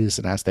disease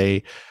and as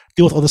they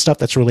deal with all the stuff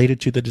that's related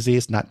to the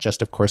disease, not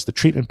just, of course, the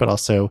treatment, but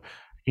also,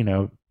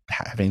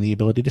 having the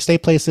ability to stay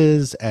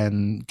places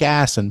and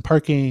gas and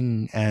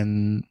parking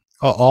and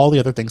all the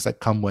other things that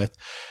come with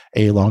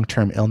a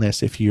long-term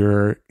illness. If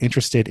you're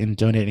interested in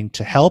donating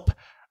to help,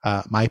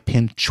 my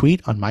pinned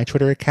tweet on my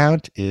Twitter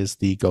account is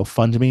the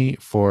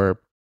GoFundMe for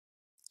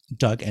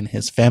Doug and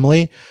his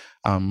family.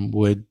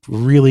 Would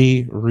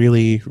really,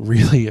 really,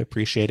 really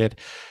appreciate it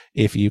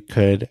if you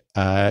could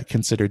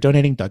consider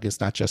donating. Doug is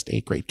not just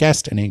a great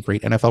guest and a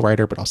great NFL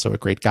writer, but also a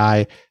great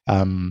guy.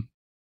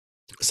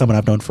 someone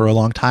I've known for a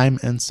long time,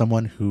 and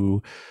someone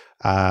who,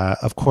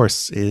 of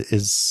course,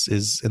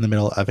 is in the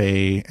middle of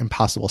a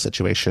impossible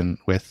situation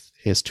with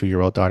his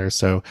 2-year-old daughter.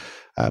 So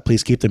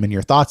please keep them in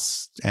your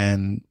thoughts.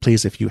 And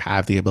please, if you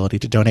have the ability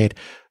to donate,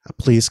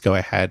 please go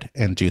ahead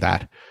and do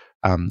that.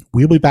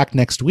 We'll be back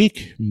next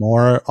week.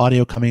 More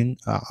audio coming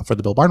for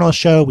the Bill Barnwell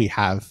Show. We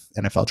have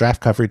NFL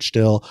draft coverage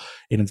still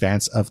in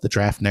advance of the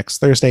draft next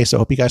Thursday. So I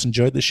hope you guys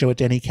enjoyed the show with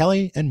Danny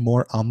Kelly, and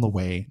more on the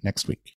way next week.